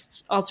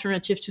biggest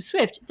alternative to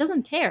SWIFT. It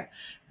doesn't care.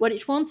 What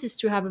it wants is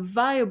to have a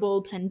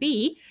viable plan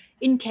B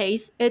in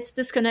case it's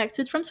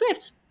disconnected from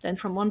SWIFT. Then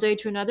from one day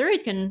to another,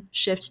 it can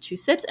shift to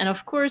CIPS. And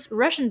of course,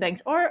 Russian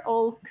banks are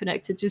all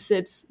connected to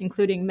CIPS,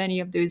 including many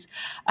of those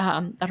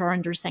that are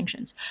under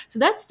sanctions. So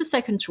that's the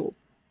second tool.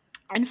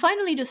 And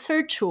finally, the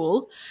third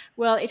tool,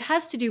 well, it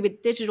has to do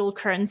with digital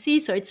currency.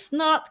 So it's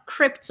not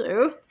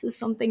crypto. This is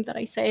something that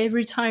I say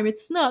every time.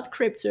 It's not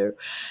crypto.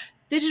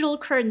 Digital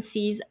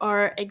currencies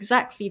are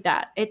exactly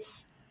that.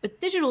 It's a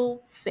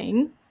digital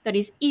thing that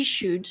is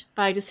issued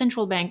by the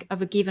central bank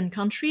of a given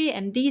country,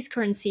 and these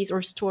currencies are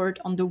stored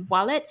on the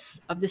wallets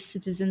of the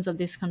citizens of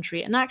this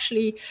country. And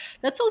actually,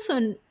 that's also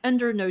an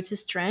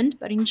under-noticed trend,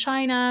 but in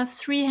China,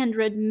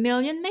 300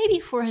 million,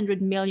 maybe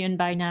 400 million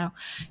by now,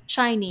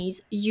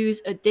 Chinese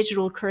use a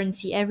digital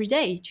currency every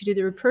day to do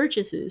their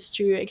purchases,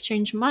 to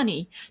exchange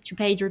money, to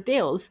pay their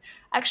bills.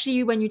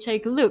 Actually, when you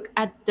take a look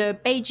at the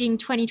Beijing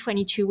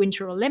 2022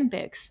 Winter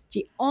Olympics,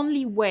 the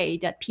only way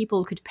that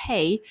people could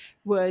pay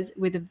was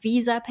with a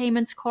Visa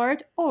payments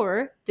card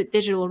or the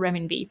digital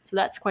renminbi. So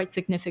that's quite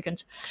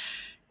significant.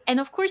 And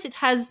of course, it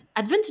has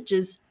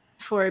advantages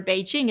for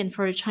Beijing and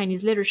for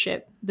Chinese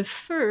leadership. The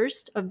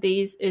first of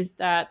these is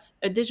that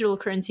a digital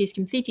currency is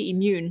completely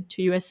immune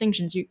to US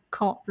sanctions. You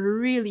can't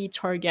really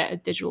target a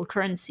digital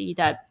currency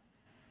that,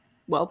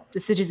 well, the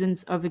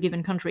citizens of a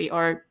given country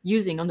are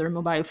using on their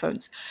mobile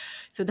phones.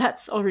 So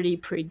that's already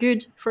pretty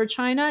good for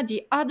China.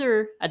 The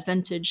other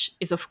advantage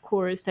is, of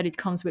course, that it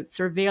comes with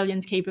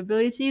surveillance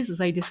capabilities. As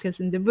I discuss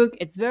in the book,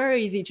 it's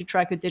very easy to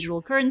track a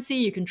digital currency.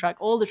 You can track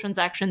all the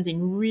transactions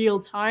in real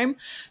time.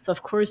 So,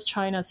 of course,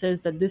 China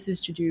says that this is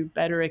to do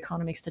better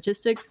economic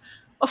statistics.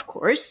 Of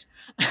course,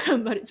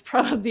 but it's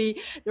probably,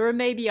 there are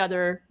maybe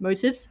other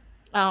motives,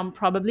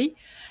 probably.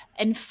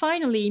 And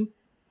finally,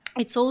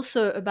 it's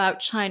also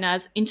about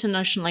China's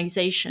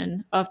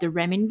internationalization of the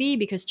renminbi,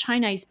 because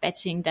China is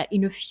betting that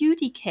in a few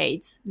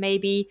decades,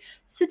 maybe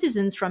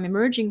citizens from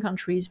emerging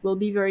countries will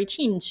be very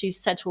keen to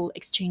settle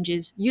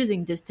exchanges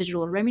using this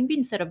digital renminbi.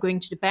 Instead of going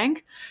to the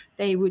bank,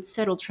 they would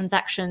settle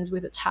transactions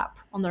with a tap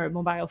on their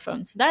mobile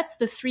phone. So that's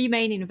the three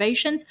main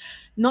innovations: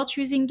 not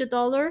using the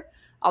dollar,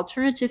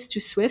 alternatives to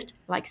SWIFT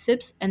like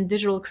CIPS, and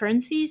digital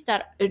currencies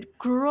that a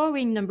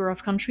growing number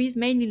of countries,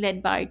 mainly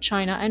led by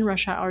China and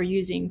Russia, are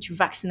using to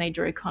vaccinate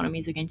their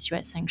economies against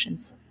US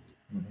sanctions.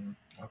 Mm-hmm.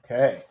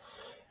 Okay.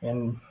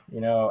 And,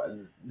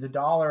 the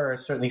dollar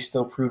has certainly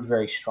still proved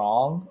very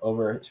strong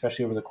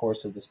especially over the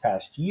course of this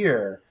past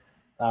year.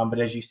 But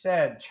as you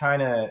said,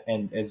 China,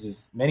 and as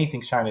is many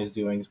things China is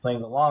doing, is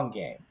playing the long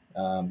game.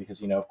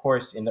 Because, of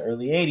course, in the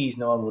early 80s,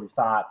 no one would have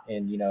thought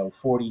in,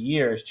 40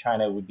 years,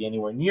 China would be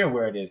anywhere near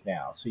where it is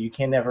now. So you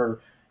can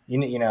never,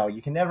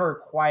 you can never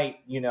quite,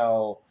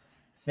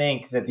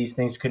 think that these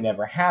things could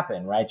never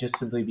happen, right? Just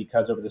simply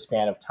because over the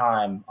span of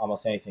time,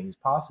 almost anything is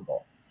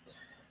possible.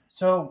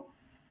 So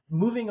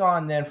moving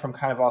on then from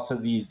kind of also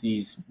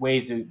these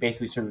ways to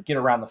basically sort of get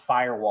around the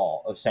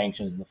firewall of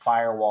sanctions and the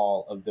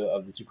firewall of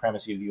the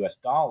supremacy of the US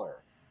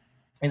dollar,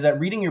 is that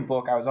reading your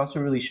book, I was also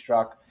really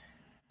struck.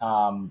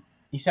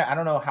 You said, I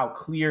don't know how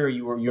clear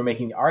you were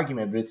making the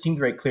argument, but it seemed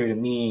very clear to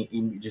me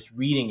in just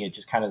reading it,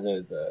 just kind of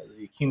the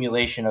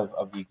accumulation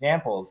of the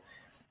examples,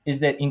 is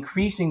that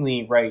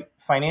increasingly, right,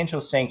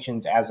 financial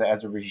sanctions as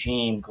a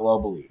regime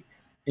globally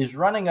is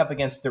running up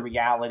against the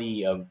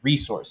reality of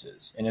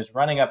resources, and is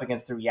running up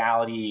against the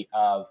reality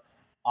of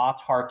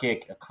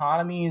autarkic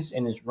economies,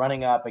 and is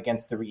running up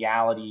against the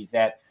reality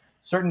that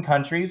certain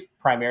countries,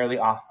 primarily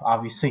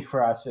obviously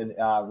for us in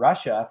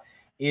Russia,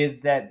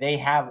 is that they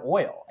have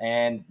oil,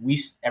 and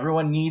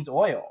everyone needs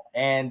oil.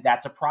 And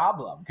that's a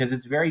problem because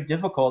it's very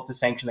difficult to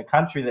sanction a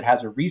country that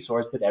has a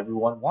resource that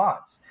everyone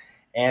wants.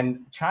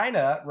 And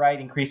China,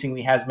 right,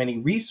 increasingly has many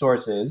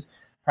resources.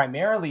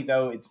 Primarily,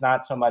 though, it's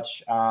not so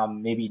much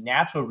maybe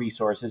natural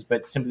resources,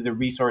 but simply the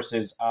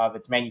resources of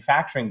its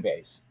manufacturing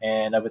base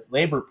and of its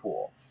labor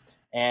pool.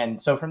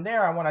 And so from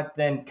there, I want to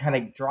then kind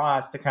of draw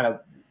us to kind of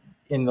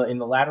in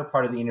the latter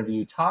part of the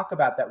interview, talk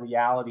about that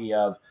reality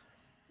of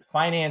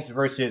finance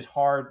versus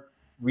hard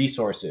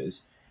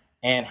resources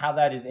and how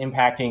that is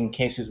impacting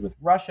cases with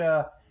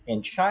Russia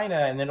and China,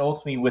 and then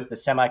ultimately with the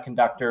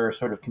semiconductor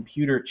sort of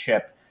computer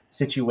chip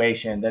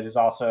situation that is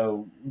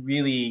also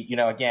really,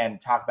 again,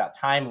 talk about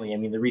timely. I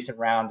mean, the recent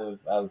round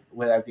of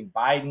with, I think,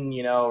 Biden,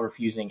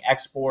 refusing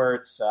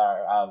exports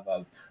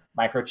of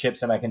microchip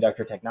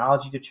semiconductor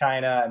technology to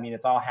China. I mean,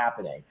 it's all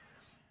happening.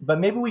 But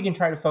maybe we can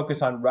try to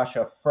focus on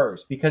Russia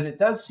first, because it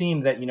does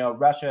seem that,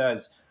 Russia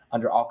is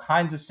under all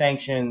kinds of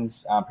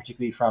sanctions,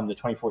 particularly from the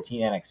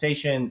 2014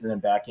 annexations and then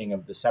backing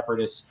of the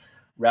separatist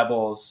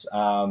rebels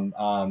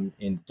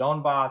in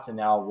Donbass, and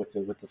now with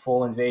the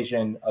full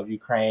invasion of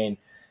Ukraine.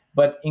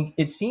 But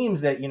it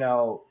seems that,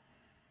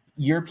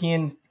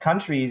 European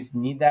countries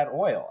need that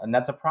oil, and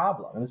that's a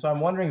problem. And so I'm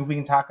wondering if we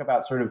can talk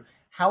about sort of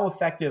how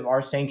effective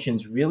are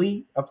sanctions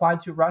really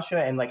applied to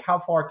Russia, and like how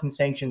far can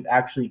sanctions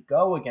actually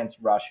go against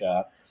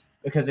Russia?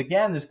 Because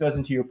again, this goes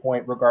into your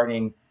point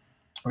regarding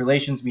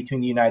relations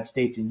between the United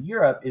States and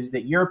Europe, is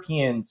that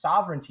European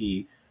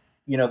sovereignty,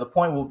 the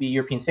point will be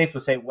European states will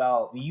say,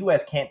 well, the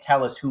U.S. can't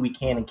tell us who we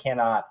can and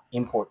cannot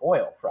import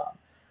oil from,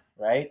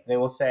 right? They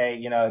will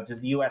say, does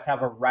the U.S.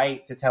 have a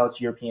right to tell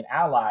its European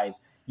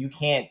allies, you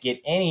can't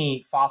get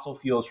any fossil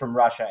fuels from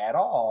Russia at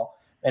all?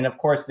 And of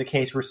course, the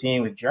case we're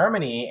seeing with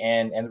Germany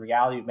and the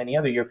reality of many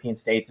other European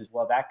states is,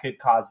 well, that could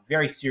cause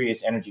very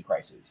serious energy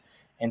crises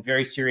and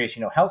very serious,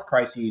 health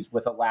crises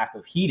with a lack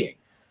of heating.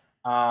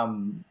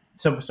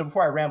 So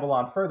before I ramble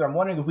on further, I'm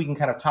wondering if we can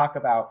kind of talk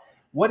about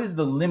what is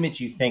the limit,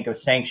 you think, of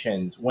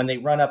sanctions when they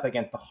run up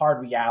against the hard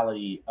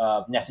reality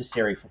of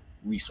necessary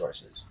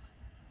resources?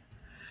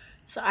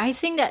 So I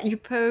think that you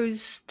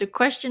pose the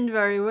question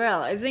very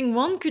well. I think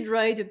one could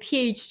write a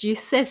PhD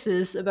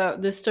thesis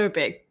about this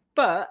topic,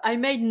 but I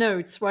made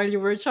notes while you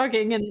were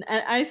talking, and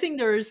I think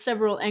there are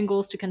several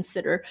angles to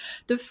consider.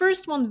 The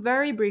first one,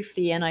 very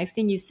briefly, and I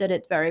think you said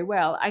it very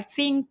well, I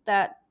think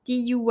that the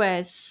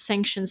US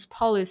sanctions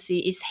policy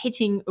is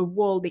hitting a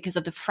wall because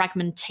of the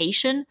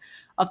fragmentation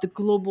of the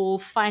global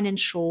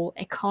financial,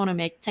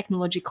 economic,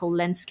 technological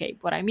landscape.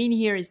 What I mean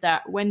here is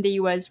that when the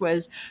US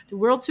was the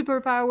world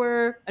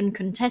superpower,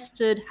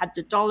 uncontested, had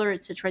the dollar,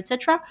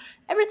 etc.,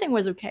 everything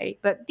was okay.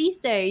 But these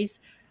days,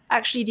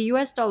 actually, the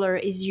US dollar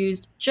is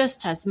used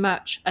just as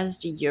much as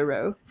the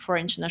euro for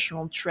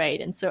international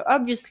trade. And so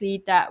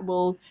obviously that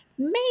will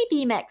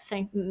maybe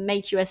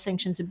make US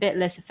sanctions a bit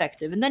less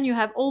effective. And then you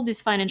have all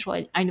these financial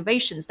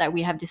innovations that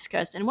we have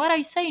discussed. And what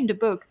I say in the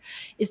book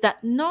is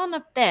that none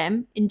of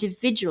them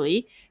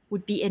individually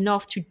would be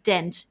enough to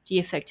dent the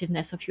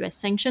effectiveness of US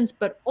sanctions,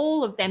 but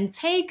all of them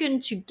taken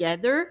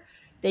together,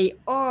 they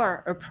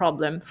are a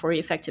problem for the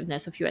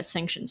effectiveness of US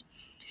sanctions.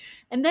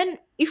 And then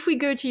if we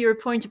go to your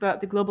point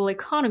about the global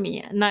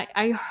economy, and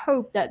I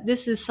hope that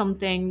this is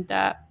something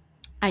that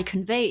I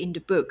convey in the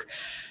book.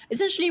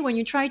 Essentially, when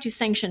you try to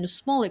sanction a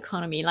small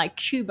economy like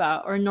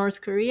Cuba or North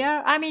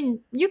Korea, I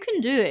mean, you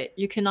can do it.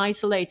 You can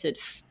isolate it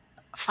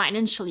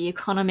financially,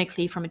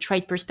 economically, from a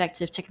trade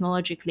perspective,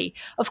 technologically.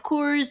 Of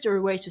course, there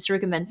are ways to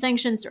circumvent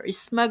sanctions. There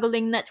is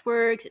smuggling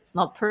networks. It's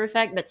not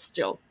perfect, but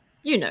still,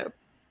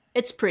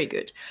 it's pretty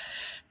good.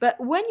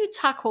 But when you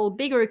tackle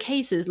bigger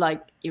cases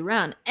like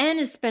Iran, and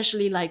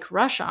especially like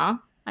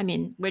Russia,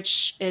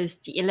 which is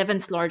the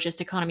 11th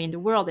largest economy in the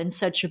world and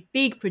such a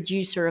big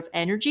producer of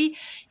energy,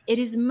 it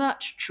is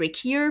much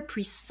trickier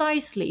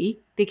precisely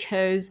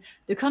because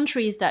the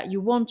countries that you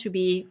want to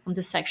be on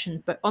the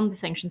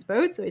sanctions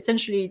boat, so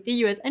essentially the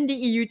US and the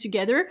EU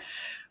together,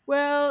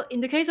 well,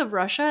 in the case of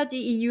Russia, the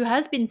EU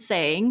has been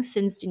saying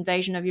since the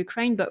invasion of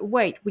Ukraine, but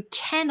wait, we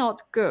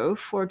cannot go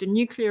for the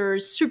nuclear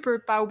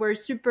superpower,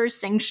 super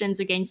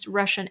sanctions against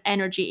Russian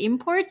energy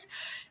imports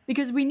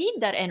because we need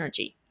that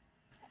energy.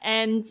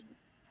 And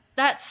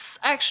that's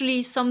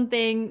actually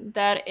something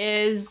that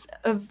is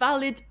a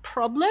valid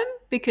problem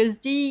because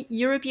the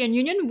European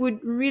Union would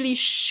really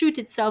shoot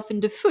itself in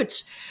the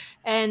foot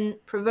and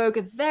provoke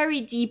a very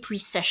deep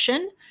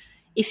recession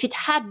if it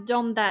had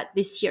done that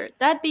this year.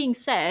 That being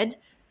said,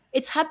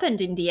 it's happened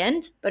in the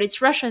end, but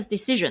it's Russia's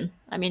decision.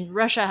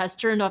 Russia has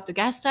turned off the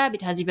gas tap.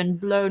 It has even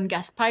blown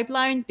gas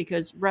pipelines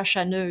because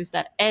Russia knows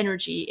that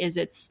energy is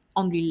its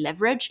only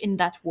leverage in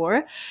that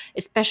war,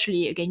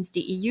 especially against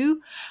the EU.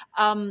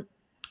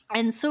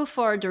 And so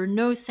far, there are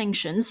no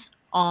sanctions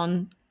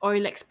on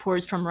oil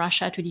exports from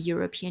Russia to the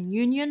European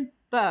Union,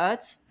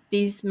 but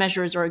these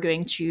measures are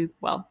going to,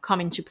 come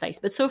into place.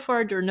 But so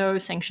far, there are no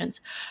sanctions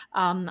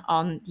on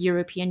the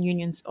European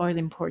Union's oil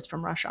imports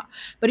from Russia.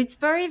 But it's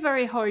very,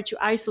 very hard to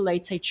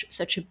isolate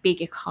such a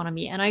big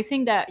economy. And I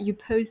think that you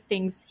pose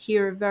things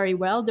here very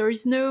well. There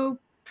is no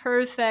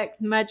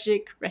perfect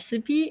magic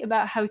recipe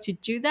about how to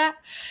do that.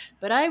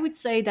 But I would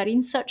say that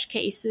in such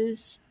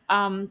cases,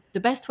 the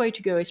best way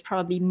to go is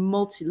probably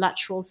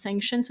multilateral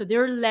sanctions. So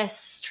they're less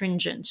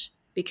stringent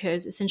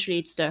because essentially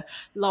it's the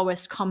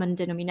lowest common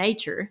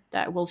denominator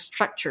that will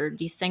structure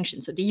these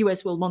sanctions. So the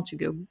US will want to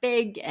go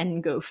big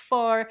and go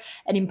far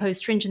and impose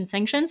stringent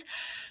sanctions.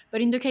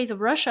 But in the case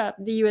of Russia,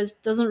 the US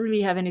doesn't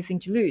really have anything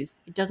to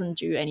lose. It doesn't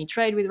do any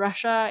trade with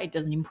Russia. It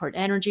doesn't import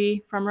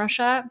energy from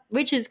Russia,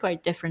 which is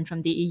quite different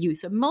from the EU.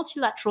 So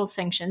multilateral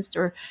sanctions,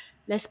 they're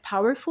less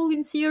powerful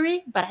in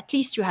theory, but at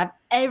least you have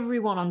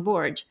everyone on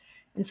board.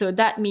 And so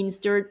that means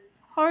they're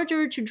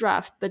harder to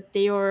draft, but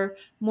they are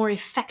more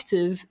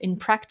effective in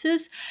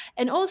practice.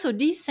 And also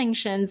these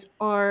sanctions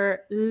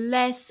are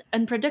less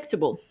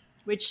unpredictable,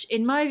 which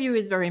in my view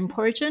is very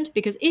important,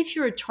 because if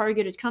you're a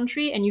targeted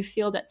country and you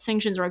feel that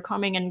sanctions are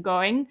coming and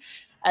going,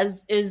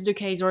 as is the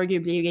case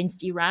arguably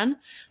against Iran,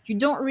 you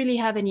don't really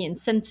have any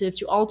incentive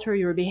to alter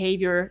your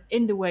behavior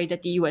in the way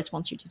that the US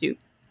wants you to do,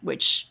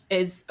 which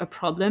is a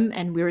problem.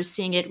 And we're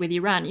seeing it with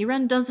Iran.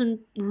 Iran doesn't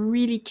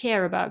really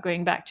care about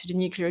going back to the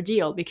nuclear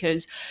deal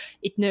because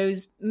it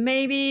knows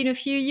maybe in a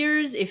few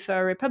years, if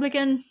a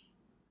Republican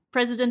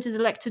president is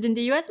elected in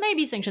the US,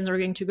 maybe sanctions are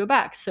going to go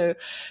back. So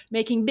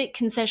making big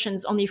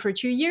concessions only for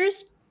 2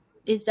 years,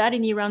 is that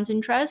in Iran's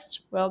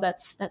interest? Well,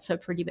 that's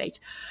up for debate.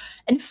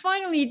 And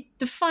finally,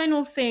 the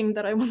final thing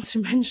that I want to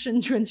mention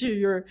to answer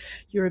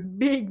your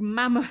big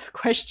mammoth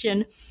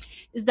question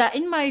is that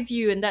in my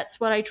view, and that's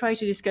what I try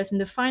to discuss in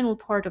the final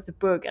part of the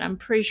book, and I'm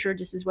pretty sure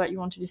this is what you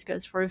want to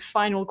discuss for a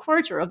final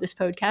quarter of this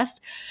podcast,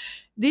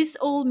 this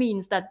all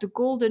means that the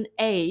golden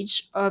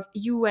age of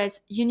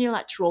US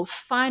unilateral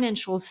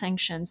financial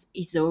sanctions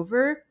is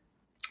over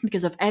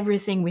because of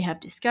everything we have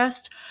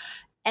discussed.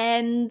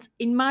 And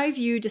in my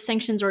view, the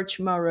sanctions are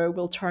tomorrow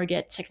will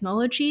target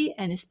technology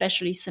and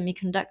especially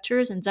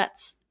semiconductors, and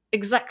that's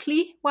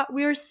exactly what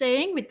we're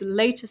saying with the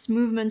latest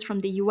movements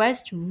from the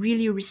US to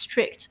really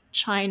restrict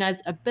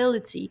China's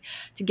ability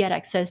to get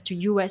access to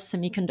US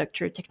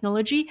semiconductor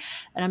technology.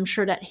 And I'm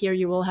sure that here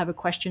you will have a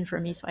question for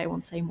me, so I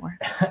won't say more.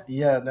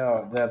 Yeah,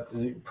 no,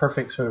 the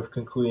perfect sort of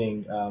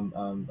concluding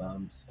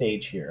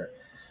stage here,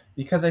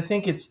 because I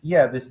think it's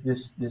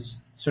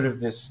this sort of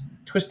this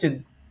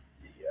twisted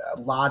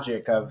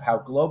logic of how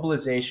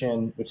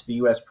globalization, which the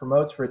US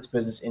promotes for its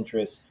business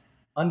interests,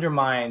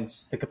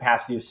 undermines the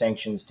capacity of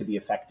sanctions to be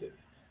effective.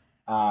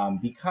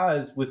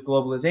 Because with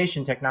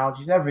globalization,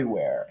 technology is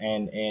everywhere,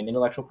 and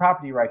intellectual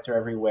property rights are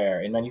everywhere,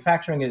 and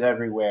manufacturing is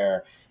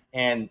everywhere.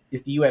 And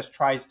if the US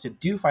tries to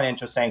do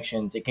financial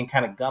sanctions, it can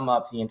kind of gum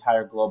up the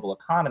entire global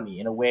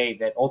economy in a way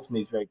that ultimately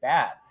is very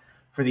bad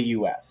for the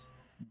US.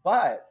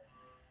 But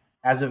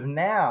as of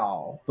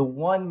now, the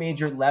one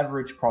major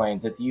leverage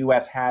point that the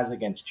US has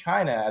against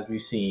China, as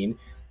we've seen,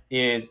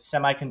 is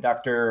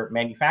semiconductor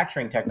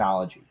manufacturing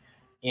technology.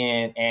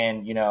 And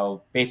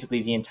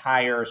basically the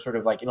entire sort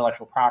of like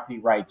intellectual property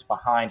rights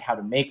behind how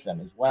to make them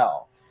as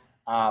well.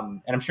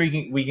 And I'm sure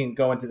we can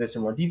go into this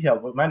in more detail,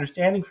 but my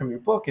understanding from your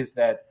book is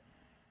that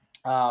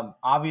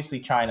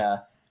obviously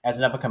China, as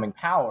an up-and-coming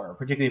power,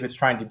 particularly if it's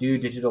trying to do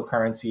digital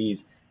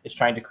currencies, it's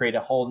trying to create a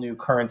whole new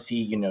currency,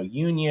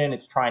 union.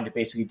 It's trying to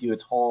basically do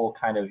its whole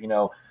kind of,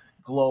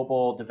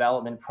 global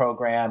development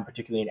program,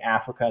 particularly in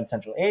Africa and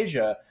Central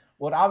Asia.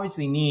 Well, it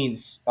obviously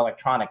needs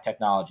electronic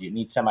technology. It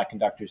needs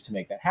semiconductors to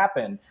make that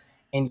happen.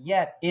 And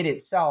yet it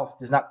itself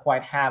does not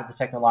quite have the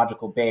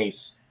technological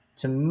base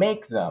to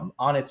make them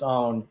on its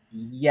own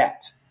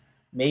yet.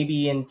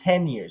 Maybe in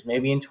 10 years,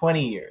 maybe in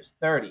 20 years,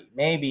 30,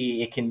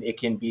 maybe it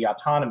can be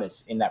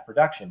autonomous in that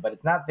production, but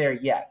it's not there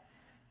yet.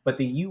 But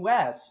the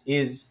US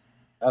is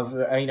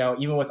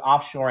even with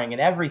offshoring and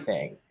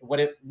everything,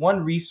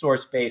 one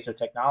resource base of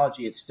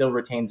technology it still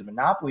retains a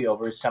monopoly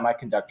over is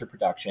semiconductor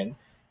production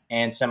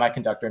and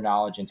semiconductor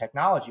knowledge and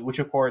technology, which,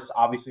 of course,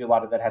 obviously a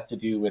lot of that has to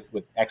do with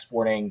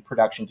exporting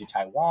production to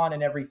Taiwan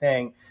and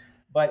everything.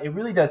 But it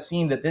really does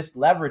seem that this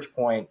leverage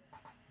point,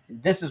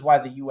 this is why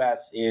the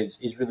U.S.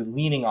 is really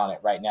leaning on it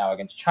right now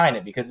against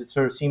China, because it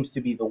sort of seems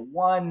to be the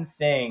one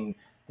thing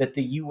that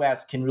the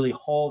U.S. can really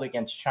hold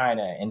against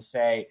China and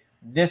say,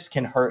 this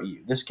can hurt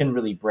you, this can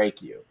really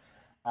break you.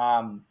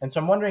 And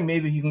so I'm wondering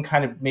maybe you can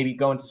kind of maybe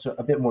go into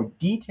a bit more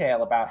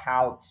detail about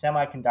how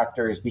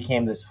semiconductors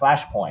became this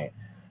flashpoint.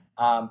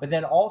 But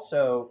then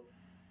also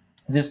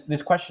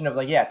this question of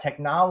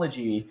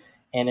technology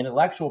and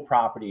intellectual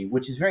property,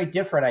 which is very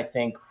different, I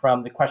think,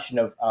 from the question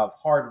of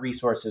hard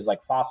resources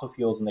like fossil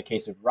fuels in the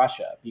case of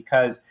Russia,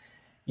 because,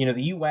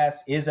 the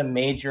U.S. is a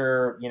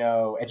major,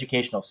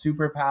 educational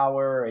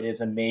superpower. It is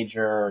a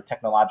major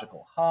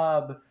technological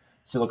hub,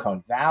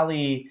 Silicon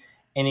Valley.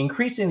 And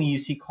increasingly you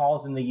see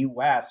calls in the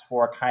U.S.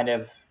 for a kind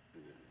of,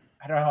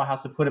 I don't know how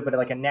else to put it, but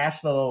like a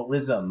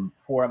nationalism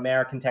for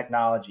American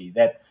technology,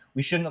 that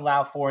we shouldn't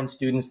allow foreign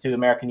students to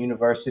American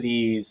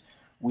universities.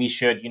 We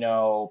should,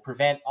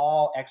 prevent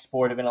all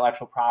export of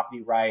intellectual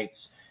property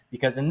rights,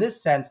 because in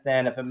this sense,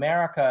 then, if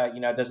America,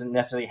 doesn't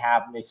necessarily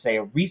have, say,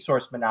 a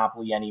resource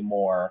monopoly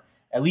anymore,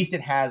 at least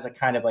it has a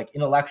kind of like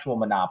intellectual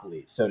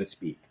monopoly, so to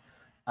speak.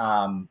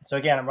 So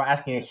again, I'm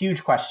asking a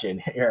huge question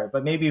here,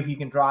 but maybe if you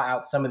can draw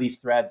out some of these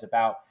threads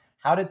about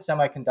how did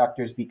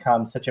semiconductors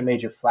become such a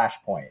major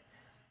flashpoint?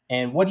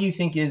 And what do you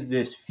think is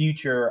this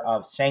future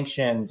of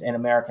sanctions and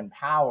American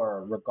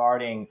power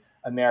regarding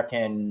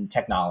American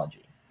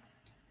technology?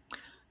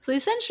 So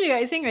essentially,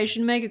 I think I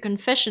should make a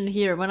confession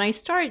here. When I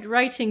started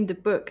writing the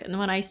book and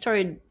when I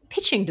started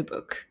pitching the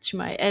book to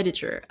my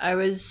editor, I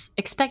was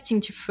expecting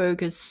to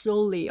focus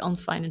solely on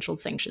financial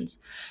sanctions.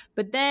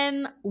 But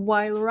then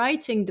while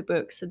writing the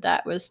book, so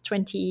that was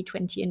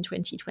 2020 and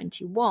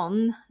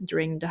 2021,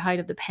 during the height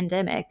of the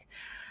pandemic,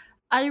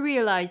 I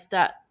realized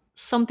that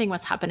something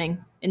was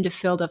happening in the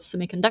field of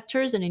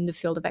semiconductors and in the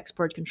field of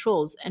export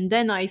controls. And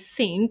then I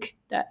think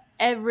that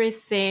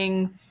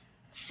everything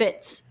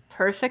fits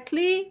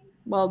perfectly.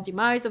 Well,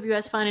 demise of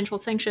US financial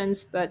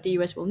sanctions, but the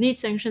US will need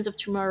sanctions of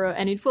tomorrow,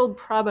 and it will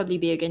probably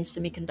be against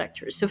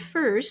semiconductors. So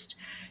first,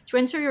 to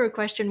answer your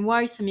question,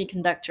 why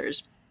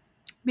semiconductors?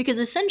 Because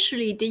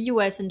essentially the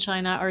US and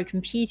China are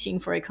competing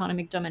for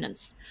economic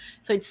dominance.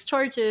 So it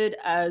started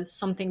as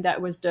something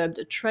that was dubbed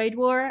a trade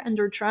war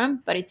under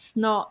Trump, but it's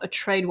not a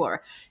trade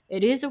war.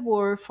 It is a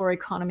war for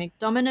economic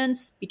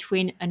dominance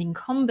between an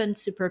incumbent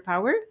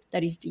superpower,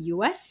 that is the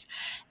US,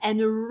 and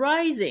a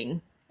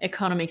rising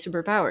economic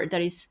superpower,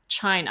 that is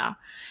China.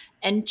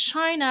 And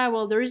China,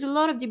 well, there is a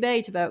lot of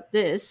debate about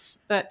this,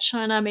 but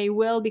China may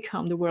well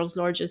become the world's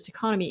largest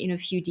economy in a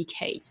few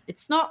decades.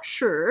 It's not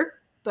sure,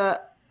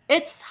 but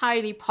it's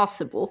highly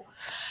possible.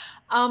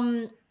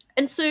 And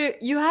so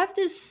you have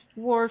this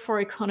war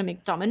for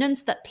economic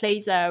dominance that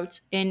plays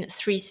out in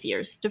three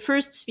spheres. The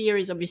first sphere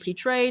is obviously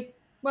trade.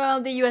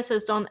 Well, the US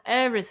has done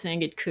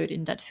everything it could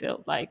in that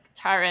field, like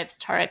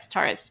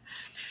tariffs.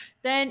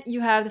 Then you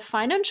have the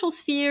financial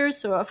sphere.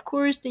 So, of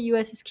course, the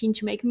US is keen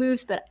to make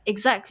moves, but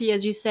exactly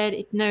as you said,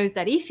 it knows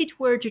that if it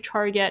were to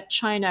target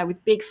China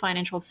with big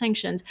financial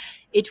sanctions,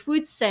 it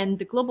would send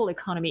the global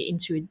economy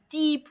into a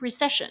deep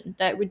recession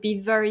that would be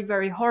very,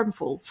 very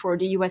harmful for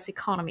the US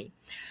economy.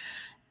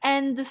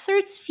 And the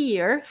third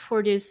sphere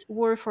for this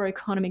war for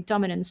economic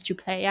dominance to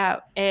play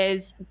out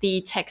is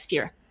the tech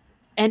sphere.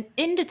 And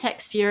in the tech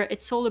sphere,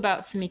 it's all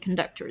about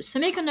semiconductors.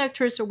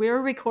 Semiconductors, so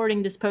we're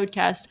recording this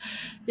podcast.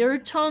 There are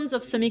tons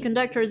of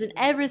semiconductors in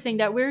everything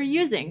that we're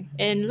using,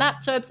 in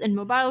laptops, in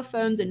mobile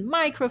phones, in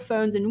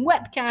microphones, in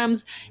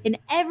webcams, in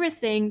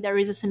everything there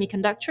is a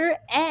semiconductor.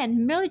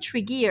 And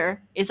military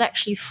gear is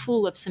actually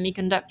full of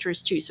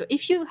semiconductors too. So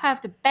if you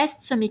have the best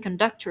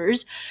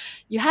semiconductors,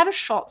 you have a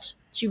shot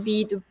to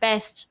be the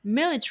best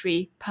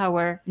military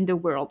power in the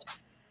world.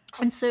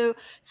 And so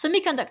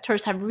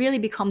semiconductors have really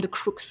become the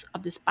crux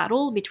of this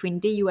battle between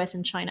the US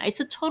and China.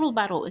 It's a total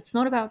battle. It's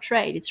not about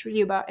trade. It's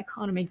really about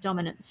economic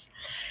dominance.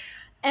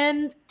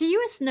 And the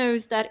US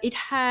knows that it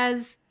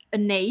has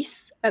an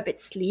ace up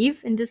its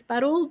sleeve in this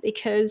battle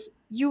because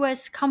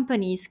US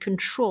companies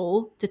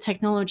control the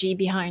technology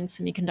behind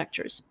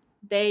semiconductors.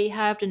 They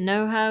have the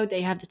know-how,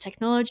 they have the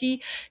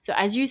technology. So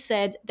as you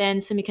said, then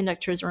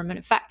semiconductors are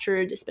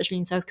manufactured, especially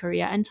in South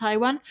Korea and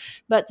Taiwan,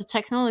 but the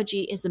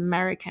technology is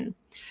American.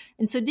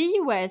 And so the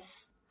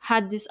US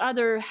had this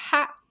other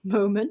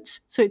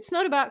moment. So it's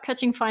not about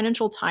cutting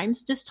financial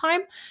ties this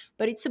time,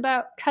 but it's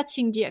about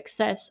cutting the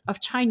access of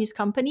Chinese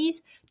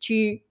companies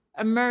to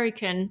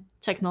American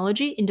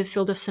technology in the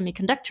field of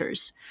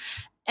semiconductors.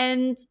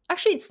 And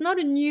actually, it's not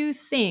a new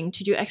thing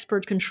to do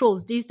export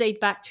controls. These date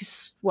back to,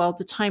 well,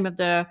 the time of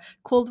the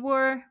Cold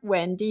War,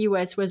 when the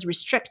US was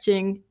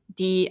restricting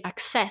the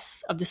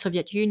access of the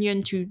Soviet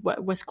Union to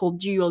what was called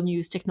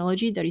dual-use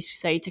technology, that is to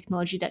say,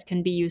 technology that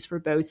can be used for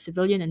both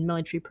civilian and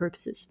military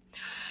purposes.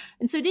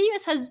 And so the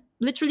US has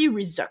literally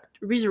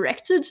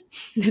resurrected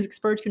these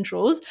export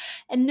controls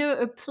and now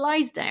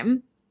applies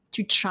them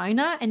to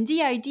China. And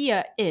the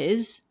idea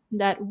is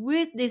that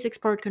with these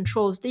export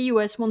controls, the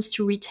US wants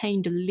to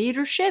retain the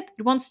leadership.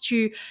 It wants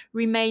to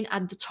remain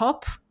at the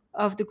top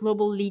of the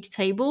global league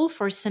table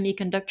for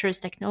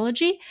semiconductors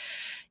technology.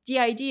 The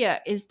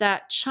idea is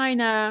that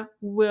China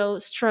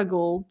will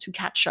struggle to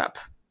catch up.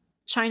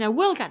 China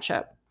will catch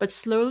up, but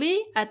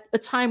slowly at a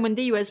time when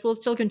the US will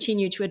still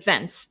continue to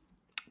advance.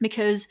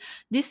 Because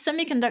this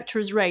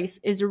semiconductors race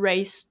is a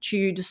race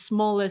to the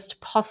smallest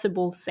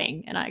possible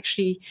thing. And I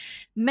actually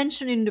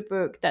mention in the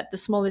book that the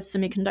smallest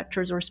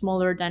semiconductors are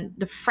smaller than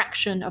the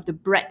fraction of the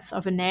breadth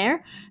of an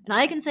air. And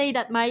I can say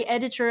that my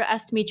editor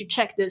asked me to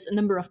check this a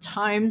number of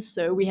times.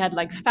 So we had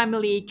like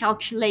family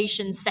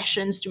calculation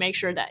sessions to make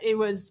sure that it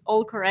was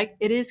all correct.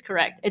 It is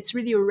correct. It's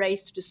really a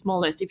race to the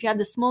smallest. If you have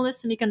the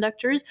smallest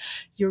semiconductors,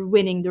 you're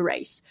winning the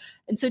race.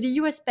 And so the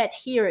US bet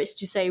here is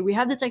to say, we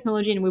have the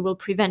technology and we will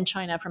prevent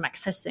China from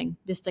accessing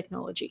this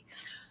technology.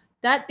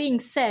 That being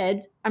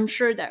said, I'm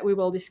sure that we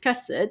will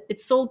discuss it.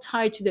 It's all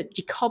tied to the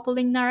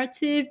decoupling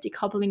narrative,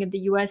 decoupling of the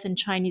US and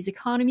Chinese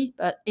economies.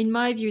 But in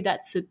my view,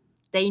 that's a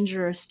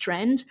dangerous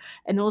trend.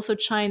 And also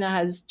China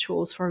has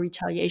tools for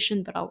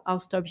retaliation. But I'll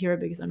stop here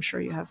because I'm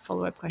sure you have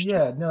follow-up questions.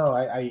 Yeah, no,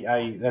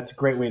 I that's a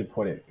great way to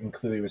put it, and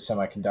clearly with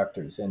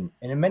semiconductors. And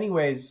in many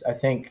ways, I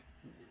think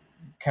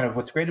kind of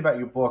what's great about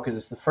your book is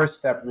it's the first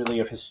step really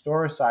of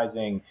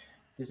historicizing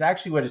this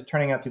actually what is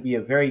turning out to be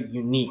a very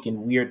unique and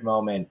weird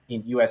moment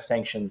in U.S.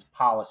 sanctions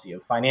policy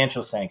of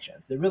financial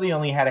sanctions that really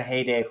only had a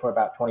heyday for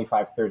about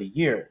 25, 30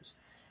 years.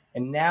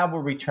 And now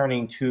we're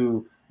returning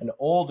to an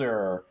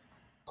older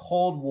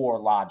Cold War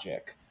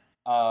logic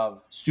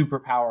of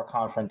superpower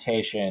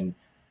confrontation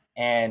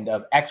and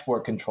of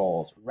export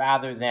controls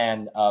rather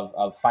than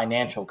of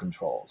financial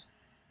controls.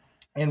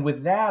 And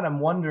with that, I'm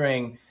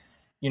wondering,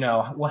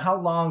 well, how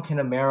long can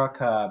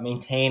America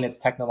maintain its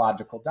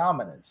technological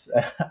dominance?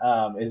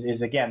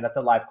 Is again, that's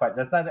a live question.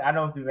 That's not. I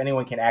don't know if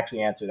anyone can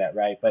actually answer that,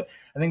 right? But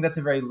I think that's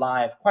a very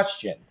live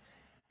question.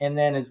 And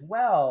then as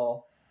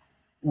well,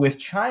 with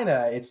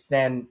China, it's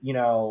then,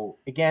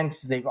 again,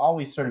 because they've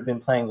always sort of been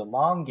playing the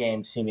long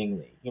game,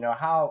 seemingly,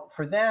 how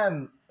for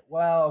them,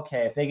 well,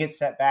 okay, if they get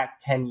set back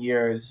 10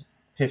 years,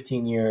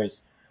 15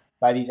 years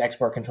by these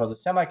export controls of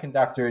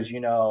semiconductors,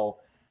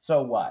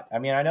 so what? I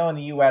mean, I know in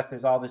the US,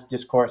 there's all this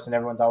discourse and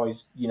everyone's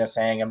always,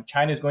 saying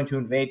China's going to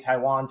invade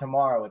Taiwan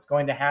tomorrow. It's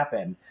going to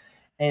happen.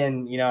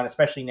 And, and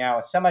especially now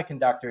with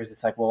semiconductors,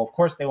 it's like, well, of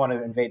course they want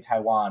to invade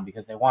Taiwan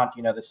because they want,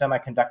 the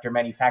semiconductor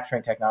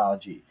manufacturing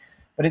technology.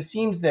 But it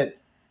seems that,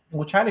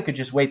 well, China could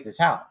just wait this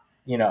out.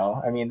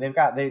 I mean,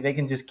 they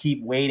can just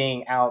keep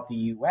waiting out the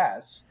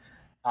U.S.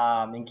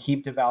 And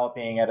keep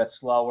developing at a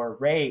slower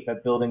rate,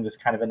 but building this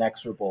kind of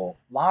inexorable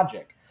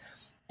logic.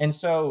 And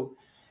so,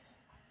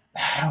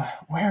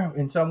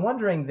 I'm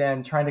wondering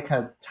then, trying to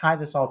kind of tie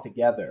this all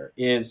together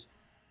is,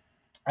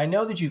 I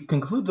know that you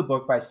conclude the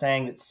book by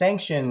saying that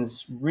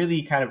sanctions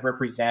really kind of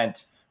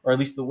represent, or at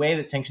least the way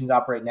that sanctions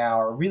operate now,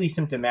 are really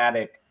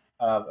symptomatic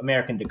of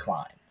American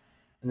decline,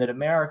 and that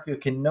America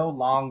can no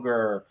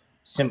longer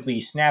simply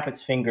snap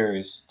its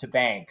fingers to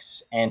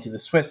banks and to the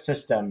SWIFT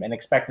system and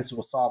expect this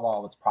will solve all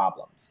of its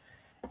problems.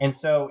 And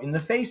so in the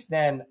face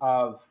then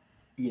of,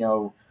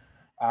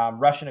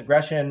 Russian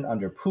aggression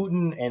under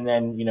Putin, and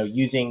then,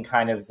 using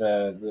kind of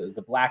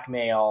the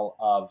blackmail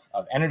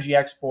of energy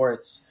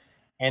exports,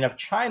 and of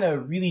China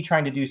really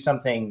trying to do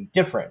something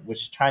different,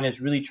 which is China is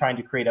really trying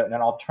to create an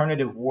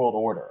alternative world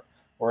order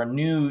or a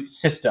new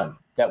system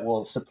that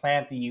will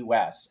supplant the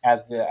U.S.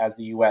 as the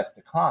U.S.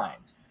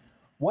 declines.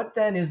 What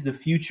then is the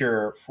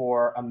future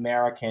for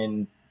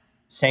American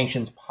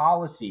sanctions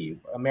policy,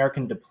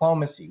 American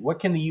diplomacy? What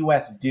can the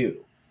U.S.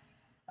 do?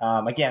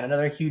 Again,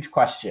 another huge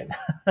question.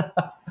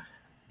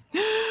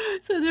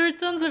 So there are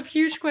tons of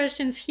huge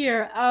questions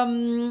here.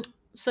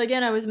 So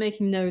again, I was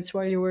making notes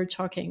while you were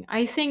talking.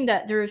 I think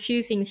that there are a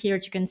few things here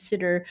to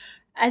consider.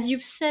 As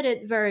you've said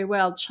it very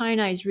well,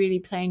 China is really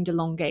playing the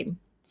long game.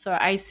 So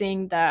I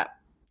think that,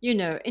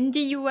 in the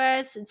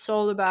US, it's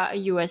all about a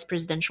US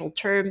presidential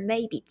term,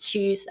 maybe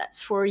 2, so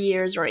that's 4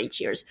 years or 8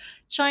 years.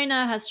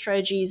 China has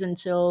strategies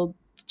until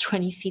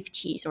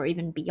 2050s or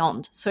even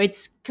beyond. So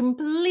it's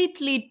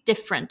completely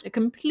different, a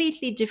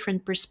completely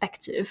different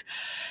perspective.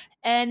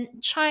 And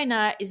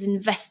China is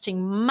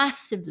investing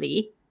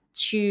massively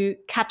to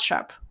catch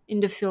up in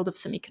the field of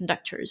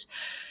semiconductors.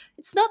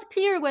 It's not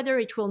clear whether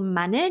it will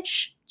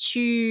manage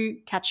to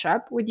catch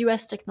up with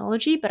US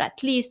technology, but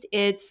at least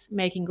it's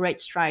making great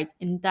strides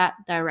in that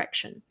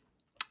direction.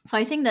 So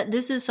I think that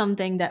this is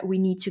something that we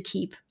need to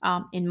keep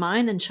in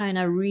mind, and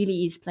China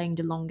really is playing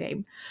the long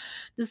game.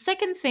 The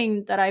second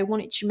thing that I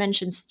wanted to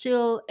mention,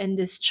 still in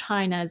this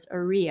China's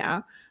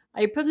area,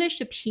 I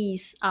published a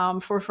piece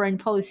for Foreign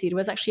Policy. It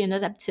was actually an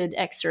adapted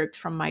excerpt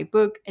from my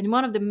book. And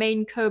one of the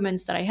main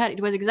comments that I had, it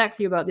was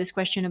exactly about this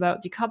question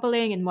about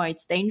decoupling and why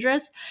it's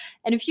dangerous.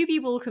 And a few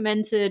people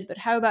commented, but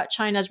how about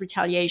China's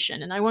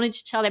retaliation? And I wanted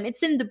to tell them,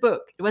 it's in the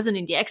book. It wasn't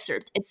in the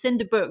excerpt. It's in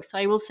the book. So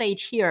I will say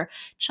it here.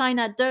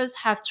 China does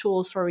have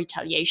tools for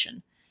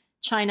retaliation.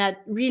 China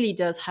really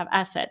does have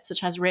assets,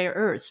 such as rare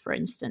earths, for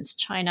instance.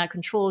 China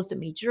controls the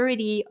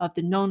majority of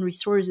the known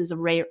resources of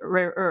rare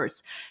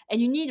earths.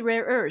 And you need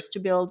rare earths to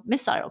build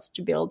missiles,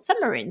 to build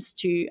submarines,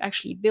 to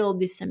actually build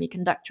these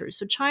semiconductors.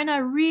 So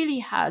China really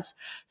has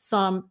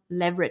some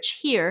leverage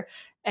here.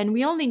 And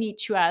we only need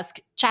to ask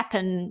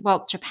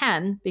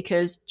Japan,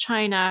 because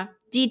China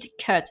did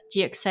cut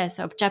the access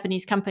of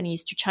Japanese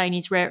companies to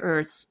Chinese rare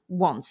earths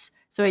once.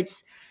 So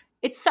it's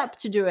up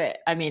to do it.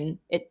 I mean,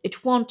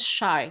 it won't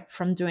shy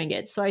from doing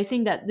it. So I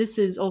think that this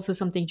is also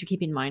something to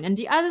keep in mind. And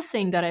the other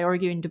thing that I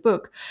argue in the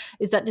book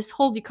is that this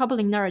whole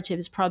decoupling narrative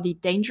is probably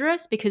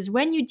dangerous, because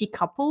when you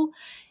decouple,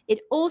 it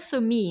also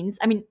means,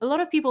 a lot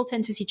of people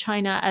tend to see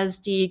China as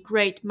the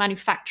great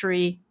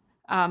manufacturer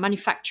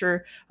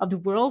of the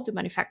world, the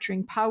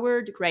manufacturing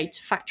power, the great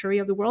factory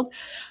of the world.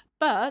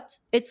 But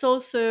it's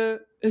also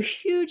a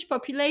huge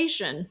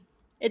population.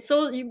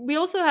 We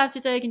also have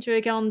to take into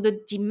account the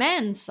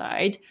demand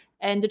side.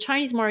 And the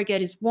Chinese market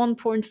is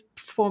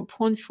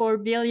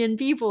 1.4 billion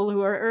people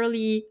who are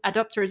early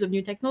adopters of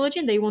new technology,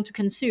 and they want to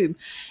consume.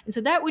 And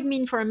so that would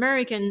mean for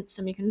American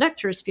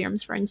semiconductors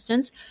firms, for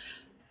instance,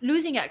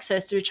 losing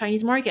access to the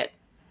Chinese market.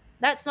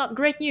 That's not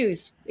great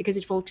news, because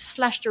it will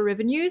slash their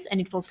revenues and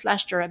it will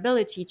slash their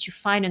ability to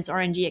finance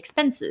R&D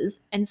expenses.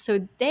 And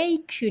so they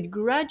could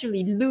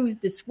gradually lose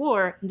this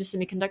war in the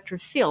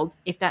semiconductor field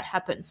if that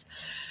happens.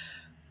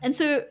 And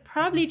so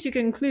probably to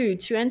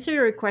conclude, to answer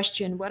your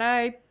question, what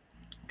I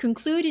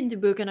conclude in the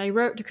book, and I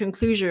wrote the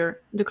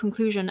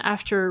conclusion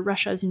after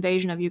Russia's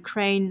invasion of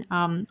Ukraine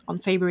on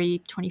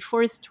February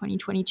 24th,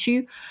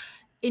 2022,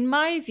 in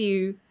my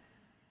view,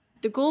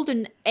 the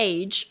golden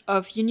age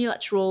of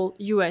unilateral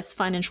US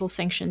financial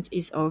sanctions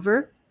is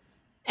over.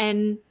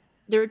 And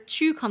there are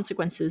two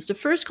consequences. The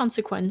first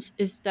consequence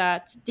is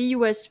that the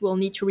US will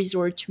need to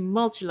resort to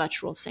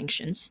multilateral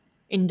sanctions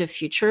in the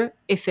future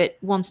if it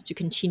wants to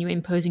continue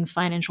imposing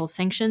financial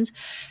sanctions.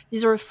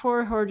 These are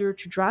far harder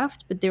to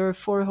draft, but they are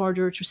far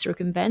harder to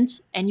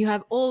circumvent, and you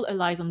have all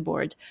allies on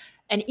board.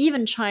 And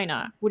even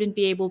China wouldn't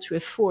be able to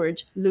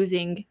afford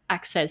losing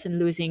access and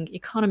losing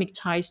economic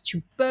ties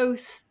to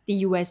both the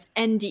US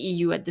and the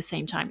EU at the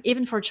same time.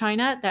 Even for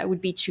China, that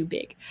would be too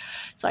big.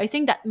 So I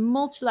think that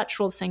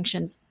multilateral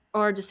sanctions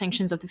are the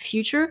sanctions of the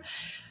future.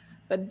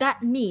 But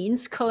that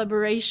means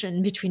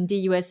collaboration between the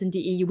US and the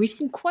EU. We've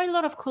seen quite a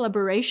lot of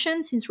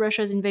collaboration since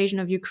Russia's invasion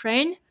of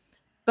Ukraine.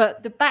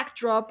 But the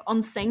backdrop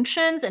on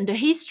sanctions and the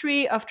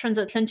history of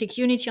transatlantic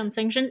unity on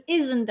sanctions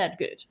isn't that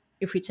good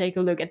if we take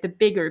a look at the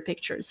bigger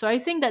picture. So I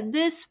think that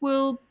this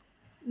will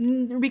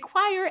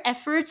require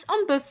efforts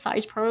on both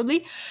sides,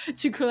 probably,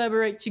 to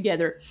collaborate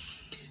together.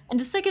 And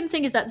the second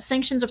thing is that the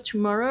sanctions of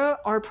tomorrow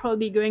are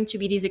probably going to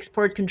be these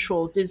export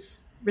controls,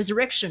 this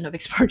resurrection of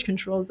export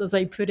controls, as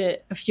I put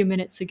it a few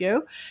minutes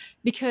ago,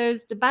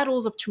 because the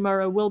battles of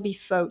tomorrow will be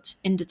fought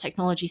in the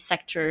technology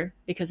sector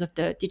because of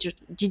the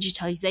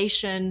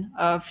digitalization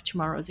of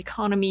tomorrow's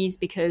economies,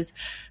 because,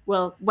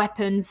 well,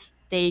 weapons,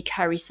 they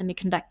carry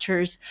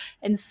semiconductors.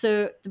 And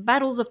so the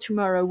battles of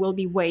tomorrow will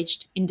be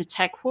waged in the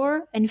tech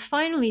war. And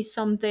finally,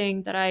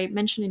 something that I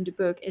mentioned in the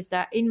book is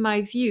that, in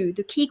my view,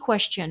 the key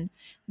question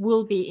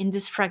will be in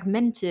this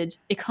fragmented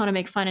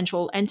economic,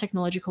 financial, and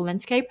technological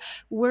landscape,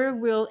 where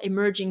will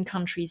emerging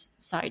countries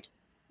side?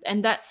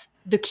 And that's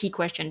the key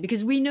question,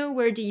 because we know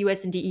where the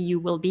US and the EU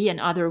will be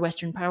and other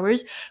Western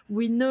powers.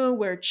 We know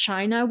where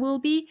China will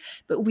be,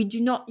 but we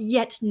do not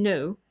yet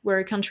know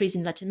where countries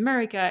in Latin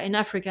America and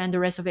Africa and the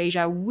rest of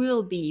Asia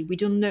will be. We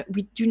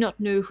do not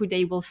know who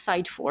they will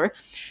side for.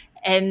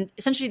 And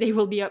essentially, they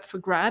will be up for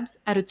grabs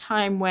at a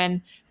time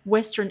when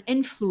Western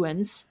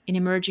influence in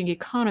emerging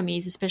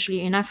economies,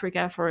 especially in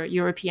Africa for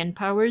European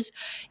powers,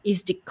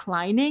 is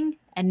declining.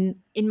 And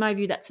in my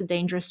view, that's a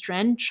dangerous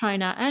trend.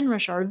 China and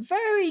Russia are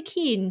very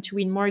keen to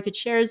win market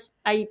shares.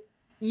 I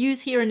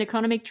use here in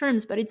economic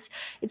terms, but it's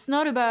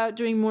not about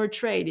doing more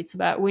trade. It's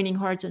about winning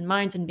hearts and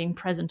minds and being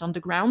present on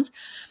the ground.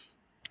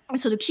 And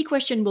so the key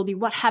question will be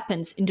what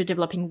happens in the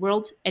developing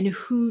world and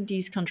who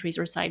these countries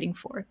are siding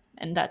for.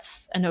 And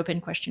that's an open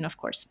question, of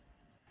course.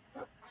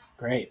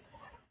 Great.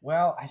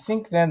 Well, I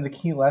think then the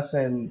key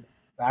lesson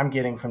I'm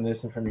getting from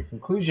this and from your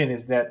conclusion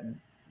is that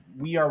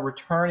we are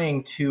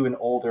returning to an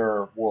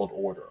older world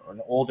order, or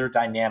an older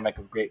dynamic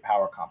of great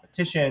power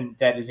competition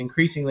that is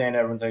increasingly, I know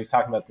everyone's always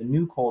talking about the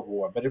new Cold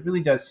War, but it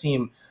really does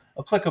seem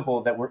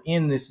applicable that we're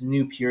in this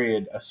new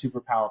period of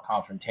superpower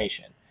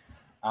confrontation.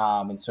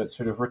 And so it's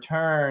sort of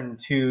return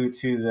to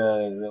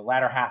the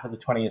latter half of the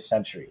 20th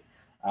century,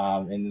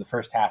 in the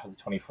first half of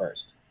the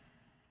 21st.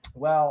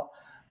 Well,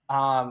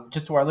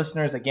 just to our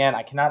listeners, again,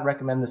 I cannot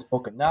recommend this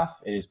book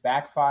enough. It is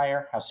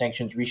Backfire: How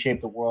Sanctions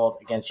Reshape the World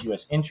Against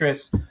U.S.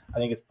 Interests. I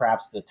think it's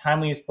perhaps the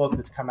timeliest book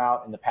that's come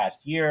out in the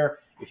past year.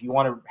 If you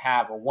want to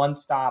have a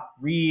one-stop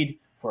read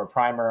for a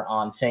primer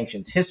on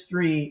sanctions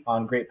history,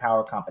 on great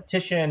power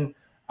competition,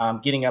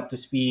 getting up to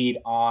speed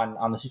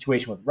on the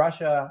situation with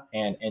Russia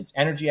and its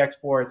energy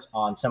exports,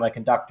 on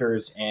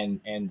semiconductors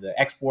and the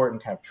export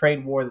and kind of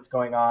trade war that's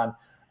going on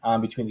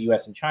between the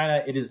U.S. and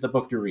China, it is the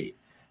book to read.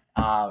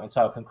 And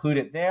so I'll conclude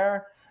it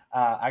there.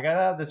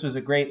 Agata, this was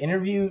a great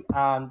interview.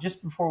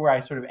 Just before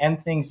I sort of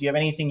end things, do you have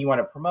anything you want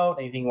to promote,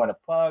 anything you want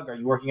to plug? Are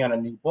you working on a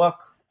new book?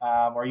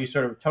 Or are you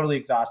sort of totally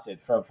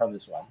exhausted from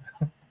this one?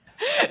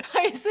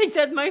 I think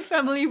that my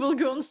family will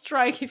go on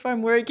strike if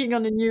I'm working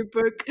on a new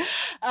book.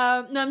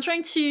 No, I'm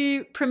trying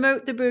to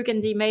promote the book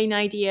and the main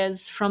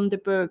ideas from the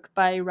book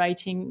by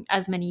writing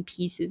as many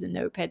pieces and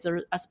op-eds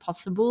as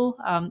possible.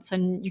 So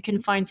you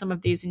can find some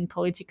of these in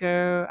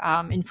Politico,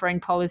 in Foreign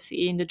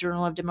Policy, in the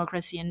Journal of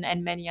Democracy,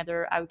 and many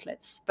other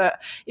outlets.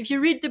 But if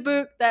you read the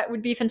book, that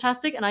would be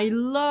fantastic. And I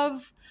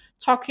love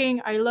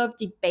talking. I love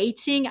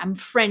debating. I'm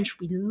French.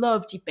 We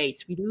love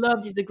debates. We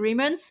love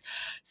disagreements.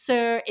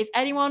 So if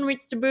anyone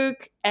reads the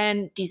book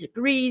and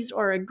disagrees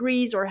or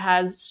agrees or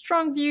has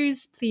strong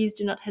views, please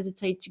do not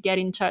hesitate to get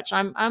in touch.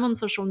 I'm on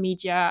social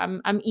media.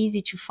 I'm easy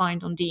to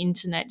find on the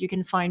internet. You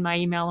can find my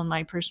email on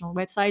my personal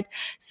website.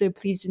 So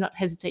please do not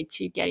hesitate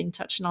to get in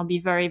touch, and I'll be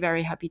very,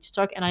 very happy to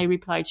talk. And I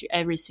reply to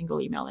every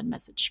single email and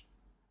message.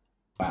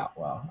 Wow.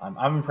 Well,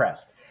 I'm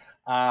impressed.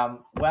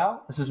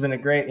 Well, this has been a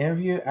great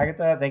interview,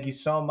 Agata. Thank you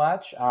so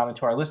much. And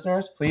to our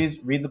listeners, please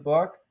read the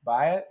book,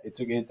 buy it. It's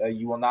a good.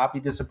 You will not be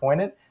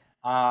disappointed.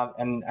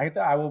 And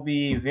Agata, I will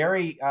be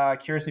very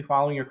curiously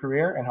following your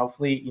career, and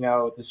hopefully,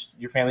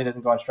 your family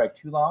doesn't go on strike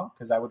too long,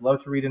 because I would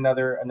love to read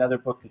another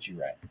book that you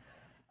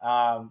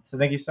write. So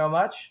thank you so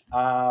much.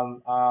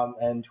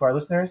 And to our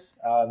listeners,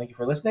 thank you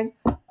for listening.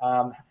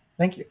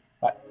 Thank you.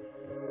 Bye.